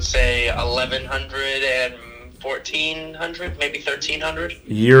between, I would say, 1100 and 1400, maybe 1300.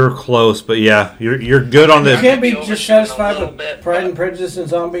 you're close, but yeah, you're good on You the. can't be Maybe just overshooting a satisfied little with bit, Pride but- and Prejudice and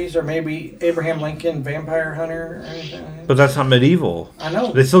Zombies, or maybe Abraham Lincoln, Vampire Hunter, or anything. But that's not medieval. I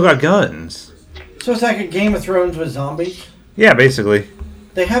know. They still got guns. So it's like a Game of Thrones with zombies. Yeah, basically.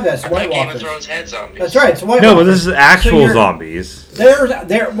 They have that. It's I White thought Game of Walkers. Thrones had zombies. That's right. It's White No, but Walkers. this is actual you're- zombies. They're.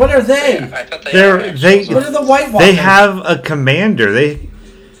 What are they? I thought they They're- had actual they- What are zombies. the White Walkers? They have a commander.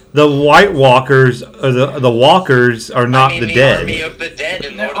 The White Walkers, or the Walkers, are not I mean, the the dead. Army of the Dead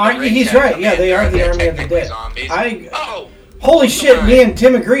in No, Lord of the Rings he's had right. Yeah, they are the commanders. Army of the They're Dead. technically zombies. Holy shit! Me and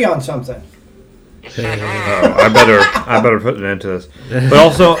Tim agree on something. Oh, I better put an end to this. But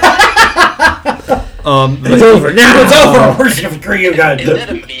also, It's over now. It's over. We're just gonna agree, you guys. Is that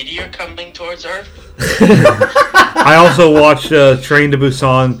a meteor coming towards Earth? I also watched Train to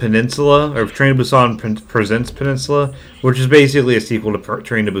Busan Peninsula, or Train to Busan Presents Peninsula, which is basically a sequel to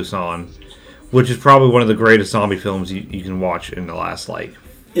Train to Busan, which is probably one of the greatest zombie films you can watch in the last, like,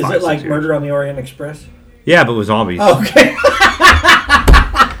 Is 5, it like 6 years. Murder on the Orient Express? Yeah, but with zombies. Okay.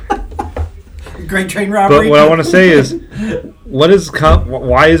 Great train robbery. But what I want to say is,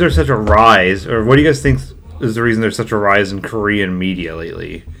 why is there such a rise, or what do you guys think is the reason there's such a rise in Korean media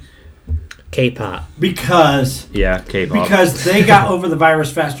lately? K-pop. because K-pop. they got over the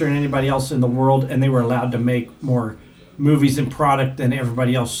virus faster than anybody else in the world, and they were allowed to make more movies and product than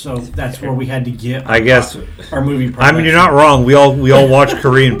everybody else. So that's where we had to get. I guess. our movie. I Product. mean, you're not wrong. We all watched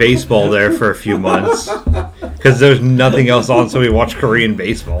Korean baseball there for a few months because there's nothing else on, so we watched Korean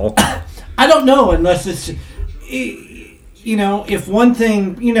baseball. I don't know unless it's, if one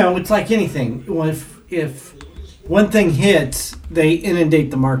thing, it's like anything. Well, if one thing hits, they inundate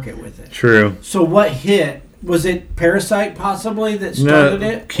the market with it. True. So what hit? Was it Parasite possibly that started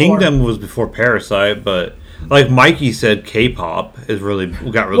it? Kingdom was before Parasite, but like Mikey said, K-pop got really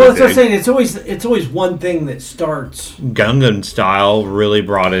Well, that's what I'm big. saying. It's always one thing that starts. Gangnam Style really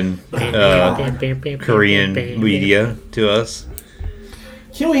brought in Korean media to us.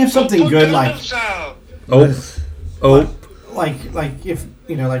 Can't we have something good like Oh, like if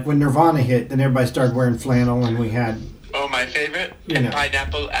like when Nirvana hit, then everybody started wearing flannel, and we had. Oh, my favorite? You know.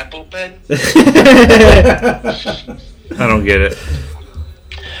 Pineapple apple pen? I don't get it.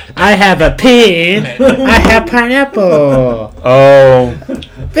 I have a pen. I have pineapple. Oh,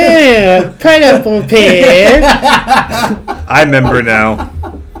 Pen. Pineapple pen. I remember now.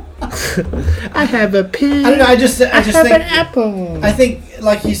 I have a pen. I don't know. I just have think an apple. I think,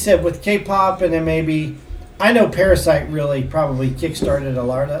 like you said, with K-pop and then maybe, I know Parasite really probably kickstarted a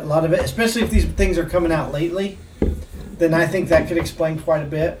lot of it, especially if these things are coming out lately. Then I think that could explain quite a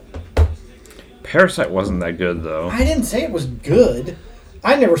bit. Parasite wasn't that good though. I didn't say it was good.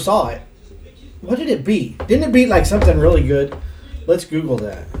 I never saw it. What did it beat? Didn't it beat like something really good? Let's Google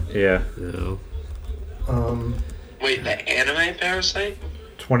that. Yeah, No. Wait, the anime Parasite?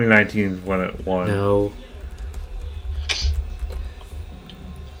 2019 is when it won. No.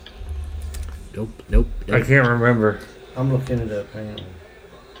 Nope. I can't remember. I'm looking it up. Hang on.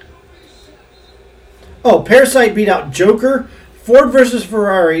 Oh, Parasite beat out Joker, Ford versus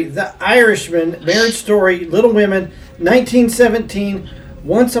Ferrari, The Irishman, Marriage Story, Little Women, 1917,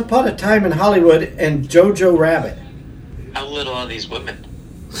 Once Upon a Time in Hollywood, and Jojo Rabbit. How little are these women?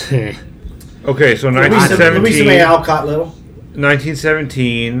 Okay, so Louisa 1917. May Alcott Little.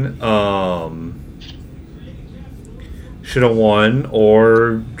 1917 should have won,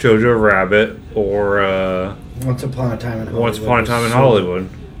 or Jojo Rabbit, or Once Upon a Time in Hollywood. Once Upon a Time in So- Hollywood.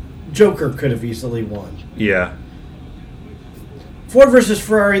 Joker could have easily won. Yeah. Ford versus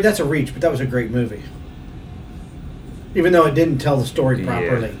Ferrari, that's a reach, but that was a great movie. Even though it didn't tell the story Yeah.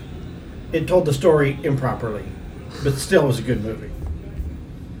 properly. It told the story improperly, but still was a good movie.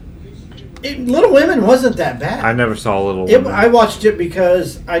 Little Women wasn't that bad. I never saw Little It, Women. I watched it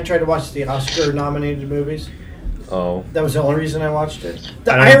because I tried to watch the Oscar-nominated movies. Oh. That was the only reason I watched it.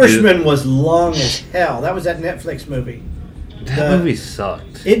 The I don't do- Irishman was long as hell. That was that Netflix movie. That movie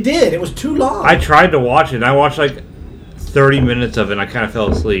sucked. It did. It was too long. I tried to watch it, and I watched like 30 minutes of it, and I kind of fell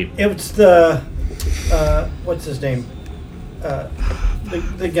asleep. It was the what's his name?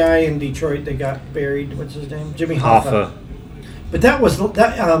 The guy in Detroit that got buried. What's his name? Jimmy Hoffa. Hoffa. But that was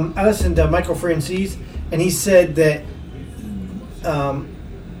that. I listened to Michael Francis, and he said that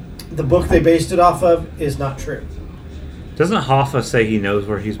the book they based it off of is not true. Doesn't Hoffa say he knows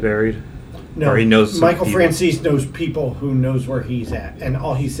where he's buried? No, Or he knows some Michael people. Francis knows people who knows where he's at, and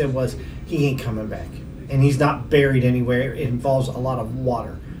all he said was he ain't coming back, and he's not buried anywhere. It involves a lot of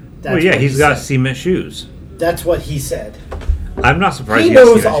water. That's Well, yeah, what he's he got said. cement shoes. That's what he said. I'm not surprised He he has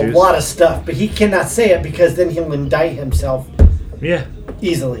knows cement a shoes. lot of stuff, but he cannot say it because then he'll indict himself Yeah.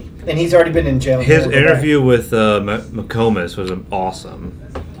 easily, and he's already been in jail. His He'll go back. interview with McComas was awesome.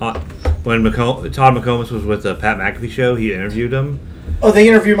 When Todd McComas was with the Pat McAfee show, he interviewed him. Oh, they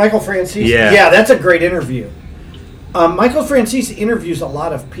interview Michael Francis? Yeah. Yeah, that's a great interview. Michael Francis interviews a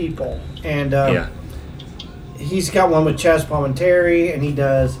lot of people, and Yeah. he's got one with Chaz Palminteri, and he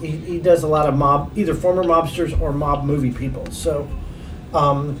does a lot of either former mobsters or mob movie people. So,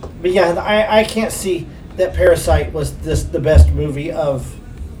 but yeah, I can't see that Parasite was the best movie out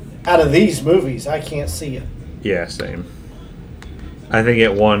of these movies. I can't see it. Yeah, same. I think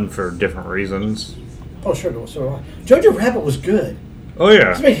it won for different reasons. Oh, sure. So, Jojo Rabbit was good. Oh,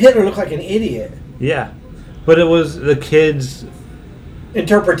 yeah. This made Hitler look like an idiot. Yeah. But it was the kids,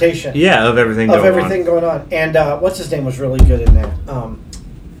 Interpretation. yeah, of everything Of going everything on. going on. And what's his name was really good in that.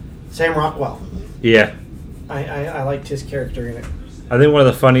 Sam Rockwell. Yeah. I liked his character in it. I think one of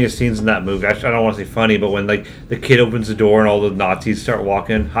the funniest scenes in that movie, actually, I don't want to say funny, but when like the kid opens the door and all the Nazis start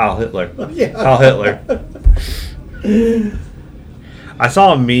walking, Heil Hitler. Yeah. Heil Hitler. I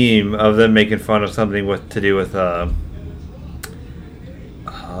saw a meme of them making fun of something to do with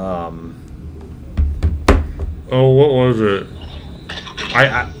what was it?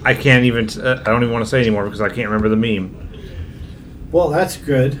 I can't even I don't even want to say anymore because I can't remember the meme. Well, that's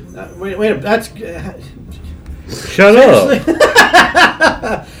good. Wait, that's Shut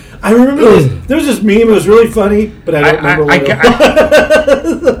up. I remember there was this meme. It was really funny, but I don't remember what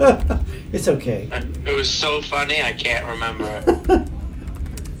it was. It's okay. It was so funny, I can't remember it.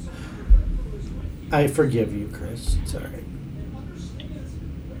 I forgive you, Chris. It's all right.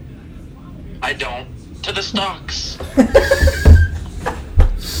 I don't. To the stocks.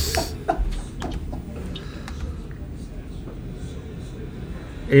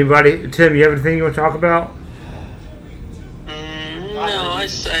 Anybody? Tim, you have anything you want to talk about? No, I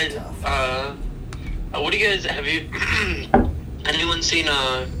said, what do you guys, anyone seen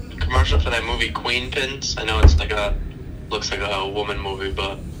a commercial for that movie Queen Pins? I know it's looks like a woman movie,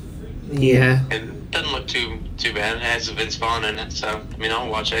 but Yeah. it doesn't look too bad. It has Vince Vaughn in it, so, I mean, I'll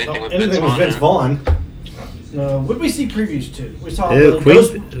watch anything with Vince Anything with Vaughn Vince in it. Vaughn. What did we see previews to? We saw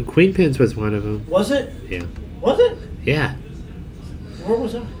Queen Pins was one of them. Was it? Yeah. Was it? Yeah. Where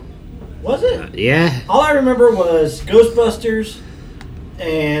was it? Was it? Yeah. All I remember was Ghostbusters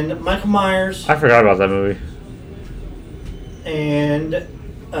and Michael Myers I forgot about that movie. and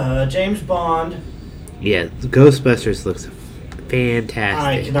James Bond. Yeah, the Ghostbusters looks I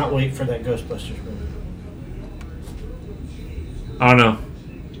fantastic. cannot wait for that Ghostbusters movie. I don't know.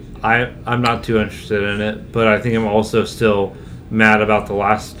 I'm not too interested in it, but I think I'm also still mad about the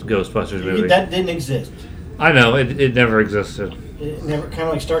last Ghostbusters movie. That didn't exist. I know it never existed. It never, kind of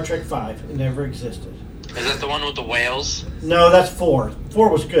like Star Trek 5. It never existed. Is that the one with the whales? No, that's 4. 4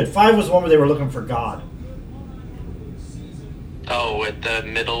 was good. 5 was the one where they were looking for God. Oh, at the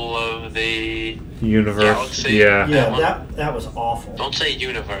middle of the Universe, Galaxy? yeah. Yeah, one? that was awful. Don't say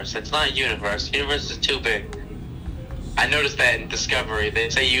universe. It's not universe. Universe is too big. I noticed that in Discovery. They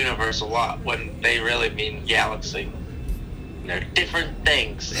say universe a lot when they really mean galaxy. They're different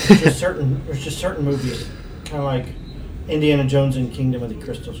things. There's just certain movies, kind of like Indiana Jones and Kingdom of the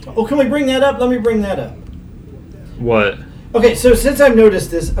Crystal Skull. Oh, can we bring that up? Let me bring that up. What? Okay, so since I've noticed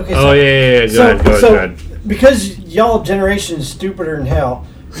this, okay. Oh So, yeah. Go ahead. because y'all generation is stupider than hell,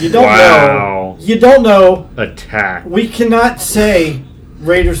 you don't Wow. know. You don't know. Attack. We cannot say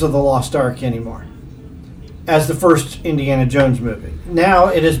Raiders of the Lost Ark anymore as the first Indiana Jones movie. Now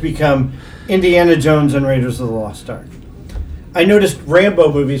it has become Indiana Jones and Raiders of the Lost Ark. I noticed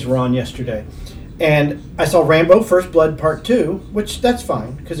Rambo movies were on yesterday, and I saw Rambo First Blood Part 2, which that's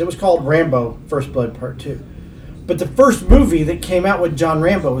fine because it was called Rambo First Blood Part 2. But the first movie that came out with John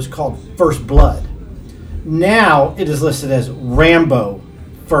Rambo was called First Blood. Now it is listed as Rambo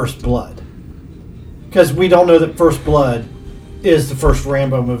First Blood because we don't know that First Blood is the first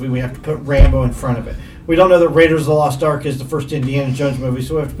Rambo movie. We have to put Rambo in front of it. We don't know that Raiders of the Lost Ark is the first Indiana Jones movie,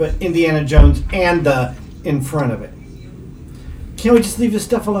 so we have to put Indiana Jones and the in front of it. Can't we just leave this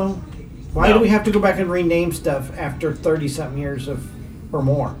stuff alone? Why No. do we have to go back and rename stuff after 30-something years or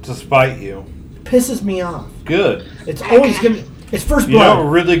more? To spite you. It pisses me off. Good. It's always going to... It's First You know what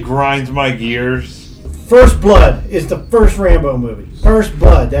Blood. really grinds my gears? First Blood is the first Rambo movie. First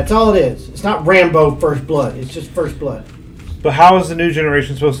Blood. That's all it is. It's not Rambo First Blood. It's just First Blood. But how is the new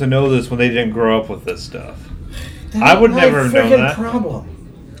generation supposed to know this when they didn't grow up with this stuff? I would That's never my have known freaking that. problem.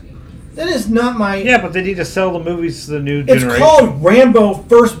 That is not my... Yeah, but they need to sell the movies to the new It's generation. called Rambo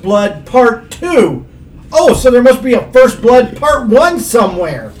First Blood Part 2. Oh, so there must be a First Blood Part 1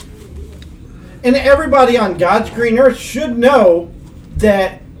 somewhere. And everybody on God's green earth should know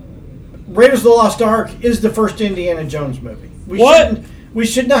that Raiders of the Lost Ark is the first Indiana Jones movie. We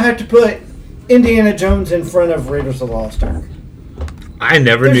should not have to put Indiana Jones in front of Raiders of the Lost Ark. I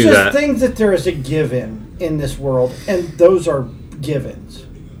never There's knew just that. things that there is a given in this world, and those are givens.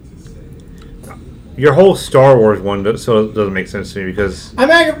 Your whole Star Wars one doesn't make sense to me because...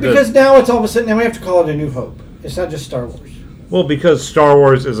 I'm angry because now it's all of a sudden, now we have to call it A New Hope. It's not just Star Wars. Well, because Star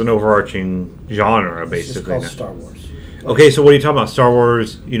Wars is an overarching genre, It's just basically. called Star Wars. Okay, so what are you talking about? Star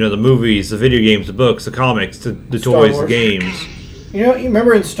Wars, the movies, the video games, the books, the comics, the Star toys, the Wars. games. You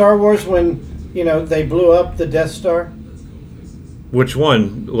remember in Star Wars when, they blew up the Death Star? Which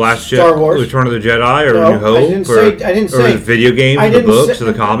one? Last Star Wars. Return of the Jedi or No, New Hope? I didn't or say- the video games, I the didn't books, say-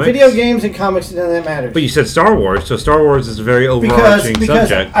 or the comics? Video games and comics, none of that matters. But you said Star Wars, so Star Wars is a very because overarching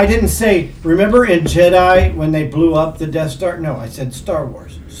subject. I didn't say, remember in Jedi when they blew up the Death Star? No, I said Star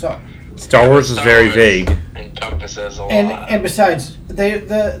Wars. So, Star Wars is very vague. Encompasses a lot. and besides,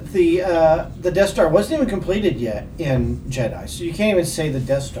 the Death Star wasn't even completed yet in Jedi, so you can't even say the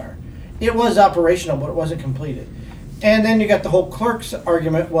Death Star. It was operational, but it wasn't completed. And then you got the whole Clerks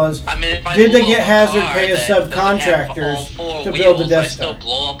argument was, If I did they blow get up a hazard car pay as that doesn't have subcontractors all four to build the wheels, Death I still Star?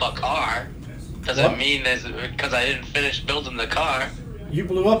 blow up a car. Does What? it mean because I didn't finish building the car? You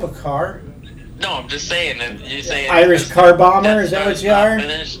blew up a car? No, I'm just saying that you say Irish car bomber, Death is that what Star's you not are?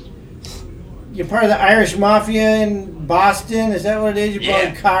 finished. You're part of the Irish Mafia in Boston? Is that what it is? You're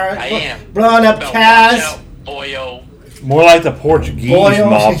blowing cars? I am. Blowing up But cars? watch out, boyo. More like the Portuguese Boy,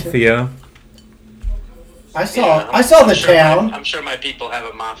 mafia. I saw I'm the sure town. I'm sure my people have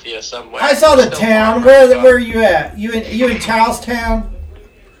a mafia somewhere. I saw the Still town. farmers, Where are you at? You in Charlestown?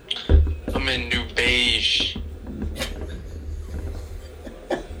 I'm in New Beige.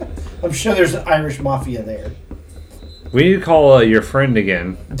 I'm sure there's an Irish Mafia there. We need to call your friend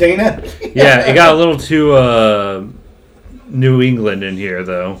again. Dana? Yeah, it got a little too New England in here,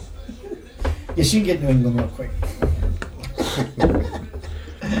 though. Yeah, she can get New England real quick.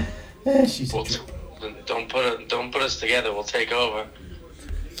 She's a Well, don't put us together. We'll take over.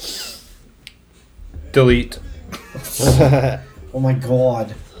 Delete. Oh my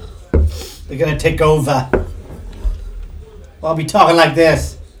god. They're gonna take over. I'll be talking like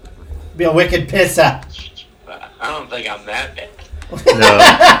this. Be a wicked pisser. I don't think I'm that bad.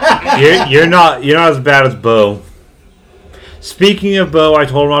 No, you're not as bad as Bo. Speaking of Bo, I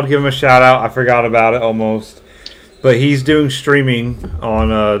told him I'd give him a shout out. I forgot about it almost, but he's doing streaming on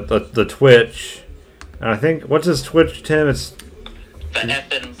the Twitch, and I think what's his Twitch, Tim? It's The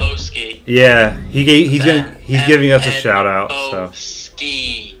effing Boski. yeah. He's giving us a shout out. So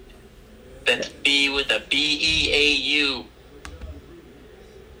Boski. That's B with a B-E-A-U.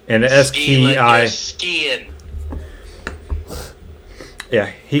 and Ski like SKI. you're skiing. Yeah,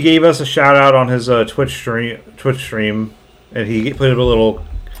 he gave us a shout out on his Twitch stream, and he put a little.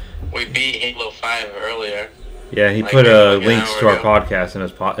 We beat Halo 5 earlier. Yeah, he Like put maybe like an links hour to our ago. podcast in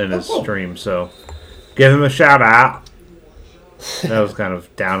his cool. stream. So give him a shout out. That was kind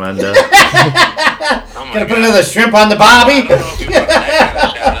of down under. Oh my Gotta put God. another shrimp on the I bobby. don't know if you want that kind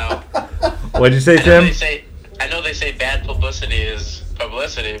of shout out. What'd you say, Tim? I know they say bad publicity is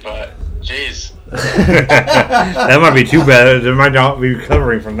publicity, but jeez. That might be too bad. They might not be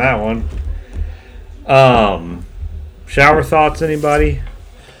recovering from that one. Shower thoughts, anybody?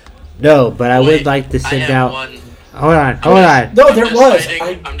 No, but I would Wait, like to I send have out. one. Hold on. No, there was.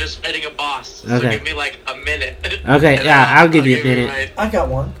 I'm just fighting a boss. So Okay. give me like a minute. Okay, And yeah, I'll give you a minute. I got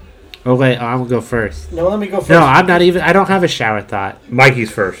one. Oh wait, I'm gonna go first. No, let me go first. No, I'm not even. I don't have a shower thought.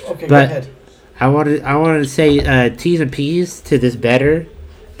 Mikey's first. Okay, go But- ahead. I wanted to say T's and P's to this better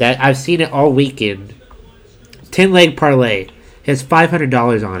that I've seen it all weekend. 10-leg parlay has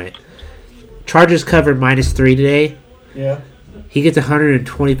 $500 on it. Chargers covered -3 today. Yeah. He gets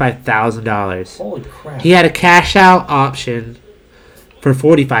 $125,000. Holy crap. He had a cash out option for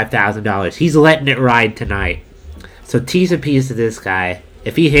 $45,000. He's letting it ride tonight. So T's and P's to this guy.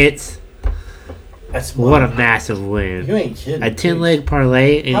 If he hits, That's what a money. massive win. You ain't kidding. A 10-leg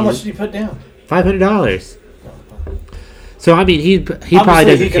parlay and How much did you put down? $500. So I mean, he probably Obviously,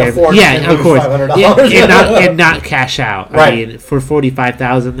 doesn't he can care. afford to Yeah, of lose course. $500. Yeah, and not cash out. I Right. mean, for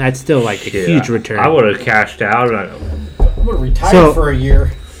 45,000, that's still like a huge return. I would have cashed out. I'm gonna retire So- for a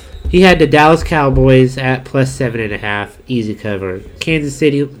year. He had the Dallas Cowboys at +7.5, easy cover. Kansas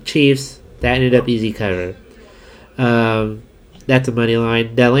City Chiefs, that ended up easy cover. That's a money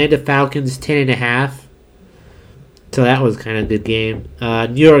line. The Atlanta Falcons 10.5. So that was kind of a good game.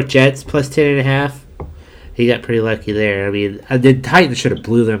 New York Jets +10.5. He got pretty lucky there. I mean, the Titans should have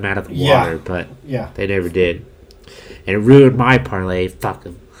blew them out of the Yeah. water, but Yeah. they never did. And it ruined my parlay. Fuck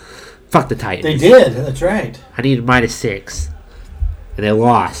them. Fuck the Titans. They did. That's right. I needed -6. And they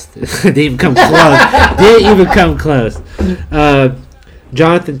lost. Didn't even come close. Didn't even come close.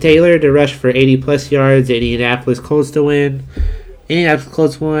 Jonathan Taylor to rush for 80+ yards. Indianapolis Colts to win. Indianapolis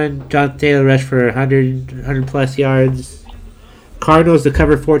Colts won. Jonathan Taylor rushed for 100+ yards. Cardinals to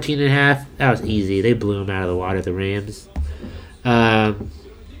cover 14.5. That was easy. They blew them out of the water, the Rams.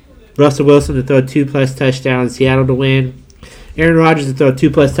 Russell Wilson to throw 2+ touchdowns. Seattle to win. Aaron Rodgers to throw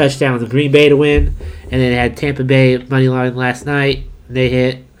 2+ touchdowns. Green Bay to win. And then had Tampa Bay money line last night. They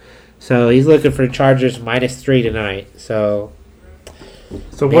hit. So he's looking for Chargers -3 tonight. So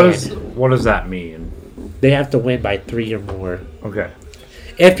So Man. what does that mean? they have to win by 3 or more. Okay.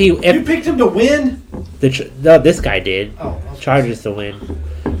 If You picked him to win? no, this guy did. Oh. Chargers to win.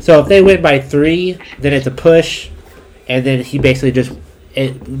 So if they win by 3, then it's a push, and then he basically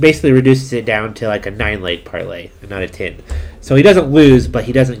reduces it down to like a 9-leg parlay, and not a 10. So he doesn't lose, but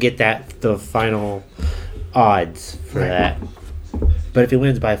he doesn't get the final odds for that. But if he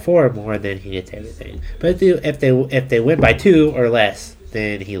wins by 4 or more, then he gets everything. But if they win by 2 or less,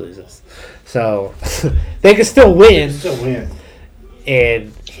 then he loses. So they can still win Still win.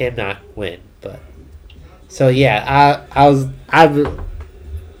 and him not win. But so yeah,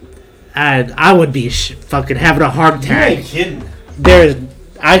 I would be fucking having a heart You attack. ain't kidding.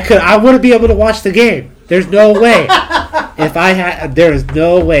 I wouldn't be able to watch the game. There's no way. There's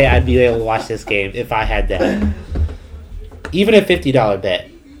no way I'd be able to watch this game if I had that. Even a $50 bet.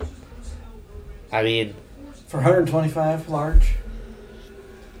 I mean, For 125 large,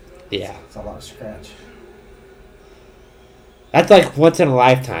 yeah. it's a lot of scratch. That's like once in a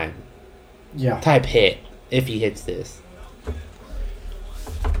lifetime Yeah. type hit if he hits this.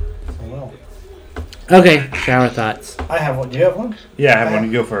 Well, Okay, shower thoughts. I have one. Do you have one? Yeah, I have one.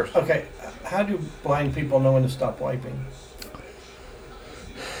 You go first. Okay. How do blind people know when to stop wiping?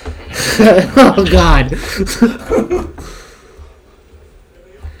 Oh God.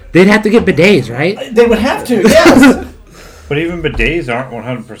 They'd have to get bidets, right? They would have to, yes. But even bidets aren't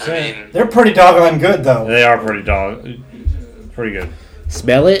 100%. I mean, They're pretty doggone good, though. They are pretty good.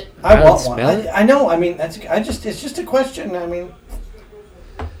 Smell it? I would want one. smell it. I know. I mean, it's just a question. I mean,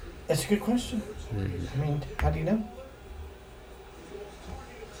 it's a good question. I mean, how do you know?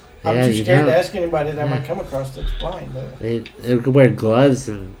 I'm Yeah, too you scared know. to ask anybody that I might come across that's blind. But They could wear gloves,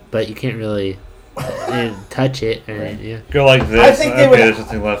 but you can't really. and touch it, and yeah. Go like this. I think they would- There's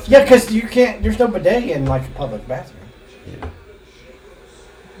nothing left. Yeah, because you can't. There's no bidet in like a public bathroom.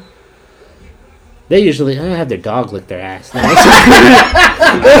 They usually have their dog lick their ass. Wow.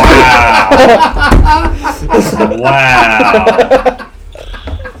 Wow.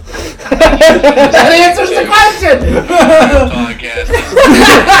 That answers the question.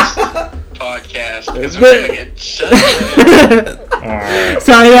 Podcast. Because we're going to get shut down. Alright.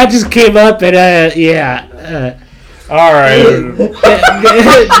 Sorry, that just came up, and yeah. Alright.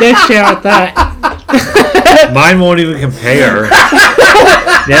 Next show, I thought. Mine won't even compare.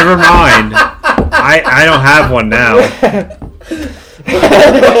 Never mind. I don't have one now.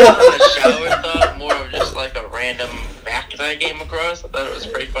 The shower thought more of just like a random fact that I came across. I thought it was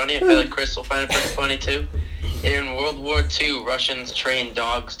pretty funny. I feel like Chris will find it pretty funny too. In World War II, Russians trained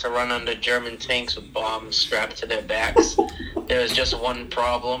dogs to run under German tanks with bombs strapped to their backs. There was just one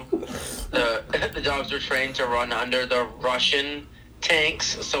problem. The dogs were trained to run under the Russian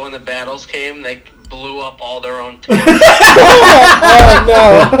tanks, so when the battles came, they blew up all their own tanks.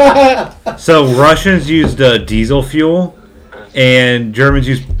 Oh, no. So Russians used diesel fuel, and Germans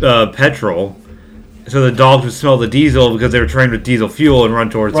used petrol. So the dogs would smell the diesel because they were trained with diesel fuel and run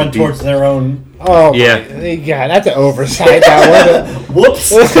towards the diesel. their own. Oh, Yeah. my God, that's an oversight. That one.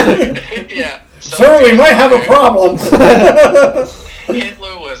 Whoops. Yeah. So Sir, we might have a problem.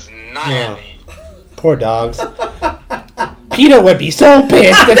 Hitler was not happy. Poor dogs. PETA would be so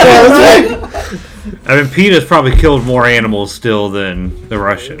pissed if that was I mean, PETA's probably killed more animals still than the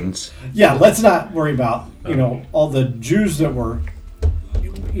Russians. Yeah, let's not worry about all the Jews that were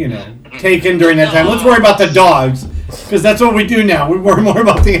taken during that time. Let's worry about the dogs, because that's what we do now. We worry more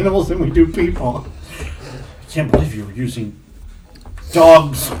about the animals than we do people. I can't believe you were using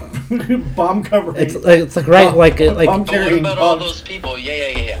dogs bomb covering. It's like right like bomb But what carrying about all dogs. those people?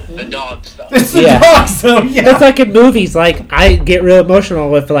 Yeah. The dog stuff. It's the Yeah. dogs, though. Yeah. It's like in movies, like I get real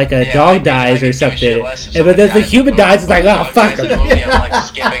emotional if like a Yeah, I dog could- dies I or could do something, shit less if and but then the someone human dies. dies, it's like, When oh the fuck dog dies in a him. movie, I'm like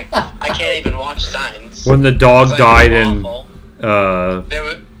skipping. I can't even watch Signs. When the dog Signs died was in awful. There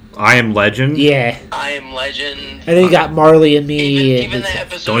were I Am Legend. Yeah, I Am Legend. and then you got Marley and Me, Even and that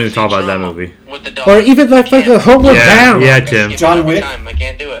episode. Don't even of talk about that Futurama movie. With the dog. or even like fucking Homeward Yeah, Bound. yeah. I Tim. skip it John every Wick. time. I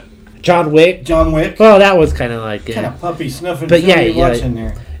can't do it. John Wick. John Wick. Well, that was kind of like, Kind of puppy snuffing. But film yeah, you yeah. watching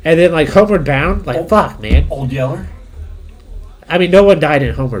there. and then like Homeward Bound, like Oh. fuck, man. Old Yeller. I mean, no one died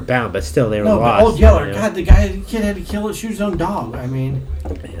in Homeward Bound, but still they were No, but lost. Old Yeller. you know? God, the kid had to kill it, shoot his own dog. I mean,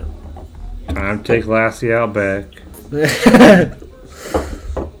 Time to take Lassie out back. you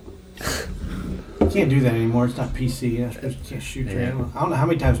can't do that anymore. It's not PC. You're not supposed to can't shoot your Yeah. animal. I don't know how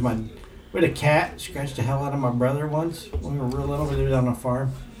many times we had a cat scratched the hell out of my brother once when we were real little. We lived on a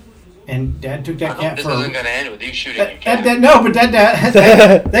farm, and Dad took I that hope cat this for. isn't going to end with you shooting your That,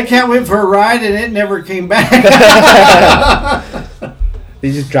 cat. that cat went for a ride and it never came back.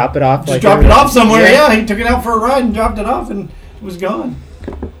 You just drop it off. Just dropped it off somewhere. Yeah, he took it out for a ride and dropped it off and it was gone.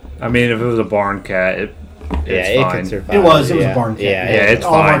 I mean, if it was a barn cat, it's It fine. can survive. It was a yeah. barn cat. Yeah, Yeah, it's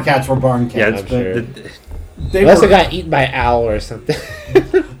all of our fine. cats were barn cats. Yeah, it's I'm sure. They Unless were, it got eaten by an owl or something.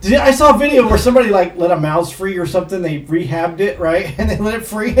 I saw a video where somebody like let a mouse free or something. They rehabbed it, right, and they let it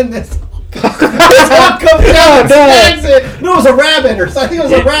free, and this hawk comes down and snags it. No, it was a rabbit or something. I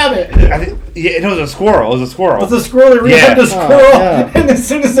think it was a rabbit. It was a squirrel. It was a squirrel. It was a squirrel. They rehabbed Yeah. a squirrel, yeah. and as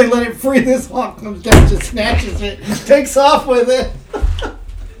soon as they let it free, this hawk comes down, just snatches it, takes off with it.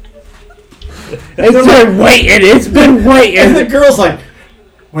 It's been waiting. It's been And the waiting. girl's like,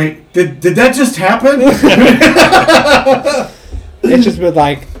 "Wait, did that just happen?" It's just been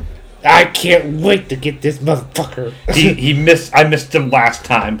like, I can't wait to get this motherfucker. he missed. I missed him last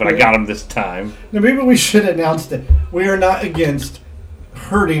time, but I got him this time. Now, maybe we should announce it. We are not against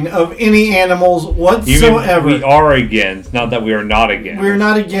hurting of any animals whatsoever. We are against. Not that we are not against. We're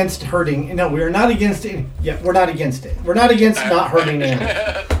not against hurting. No, we are not against it. Yeah, we're not against it. We're not against not hurting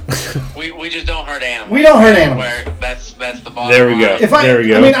animals. we just don't hurt animals. We don't hurt animals. Where that's the bottom There we line. go. If I, There we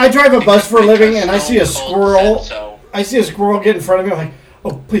go. I mean, I drive a bus for a living, and I Because see a Stone Cold squirrel. said so. I see a squirrel get in front of me. I'm like,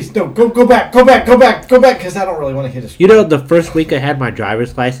 oh, please, no, go back, because I don't really want to hit a You squirrel. know, the first week I had my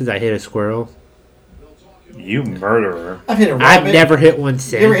driver's license, I hit a squirrel. You murderer. I've hit a rabbit. I've never hit one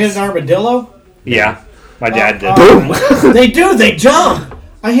since. You ever hit an armadillo? Yeah, my dad did. They do. They jump.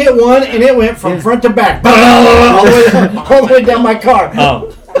 I hit one, and it went from front to back, all the way down my car.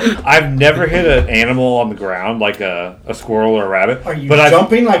 I've never hit an animal on the ground like a squirrel or a rabbit. Are you but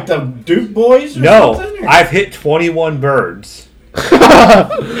jumping like the Duke boys? Or No, something, or- I've hit 21 birds. Yeah,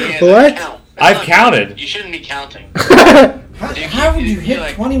 What? count. I've not counted. good. You shouldn't be counting. How would you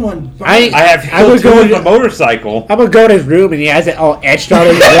hit 21 birds? I have I would killed go two with to- a motorcycle. I'm gonna go to his room and he has it all etched on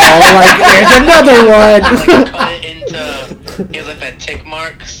his wall. Like, there's another Like, one. cut it into, he has like that tick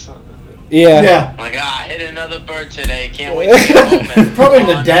marks. Yeah. Yeah. Like, hit another bird today. Can't wait to get home. And Probably in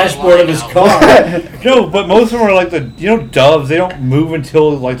pull the on dashboard that of his line car. No, but most of them are like doves. They don't move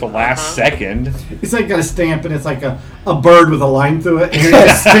until like the last second. He's like got a stamp and it's like a bird with a line through it. And he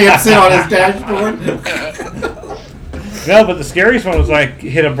just stamps it on his dashboard. No, but the scariest one was like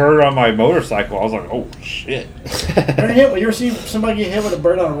hit a bird on my motorcycle. I was like, oh shit. You ever see somebody get hit with a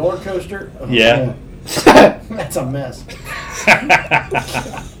bird on a roller coaster? Oh, Yeah. That's a mess.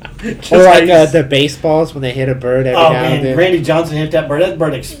 Just Or like like- the baseballs when they hit a bird every Oh now and man, then. Randy Johnson hit that bird. That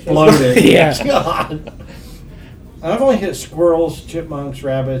bird exploded. Yeah. God. I've only hit squirrels, chipmunks,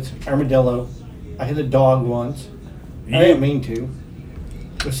 rabbits, armadillo. I hit a dog once. I didn't mean to.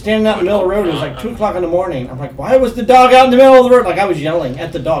 I was standing out in the middle of the road. It was like 2 o'clock in the morning. I'm like, why was the dog out in the middle of the road? Like I was yelling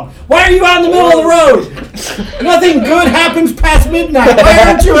at the dog. Why are you out in the middle of the road? Nothing good happens past midnight. Why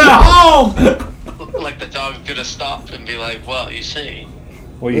aren't you at home? Like the dog's gonna stop and be like, well, you see.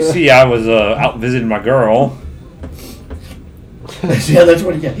 Well, you see, I was out visiting my girl. Yeah, that's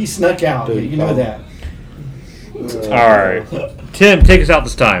what he got. He snuck out. You know that. All right, Tim, take us out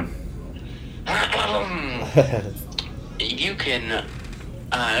this time. You can.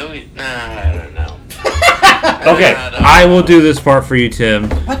 I don't know. Okay, I will do this part for you, Tim.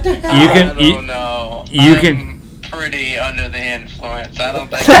 What the hell? You I can. don't know. You I'm can. pretty under the influence. I don't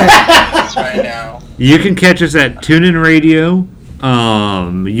think I can do this right now. You can catch us at TuneIn Radio,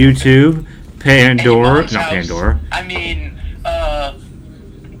 YouTube, Pandora, Mom's not house. Pandora, I mean,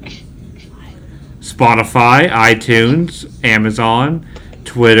 Spotify, iTunes, Amazon,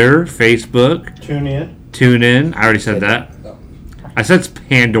 Twitter, Facebook, Tune in. TuneIn. I already said that. I said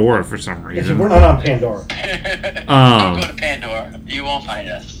Pandora for some reason. We're not on Pandora. don't go to Pandora. You won't find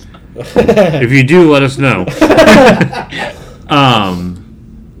us. If you do, let us know.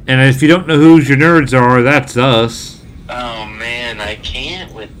 And if you don't know who your nerds are, that's us. Oh man, I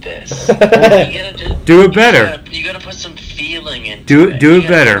can't with this. You gotta just, Do it better. You gotta put some feeling into Do it. it You gotta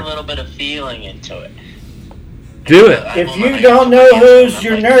better. Put a little bit of feeling into it. Do it. If you don't know whose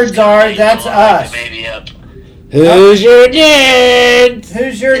your nerds are, that's us. Baby up. Who's your nerd?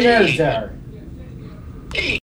 Who's your nerds are?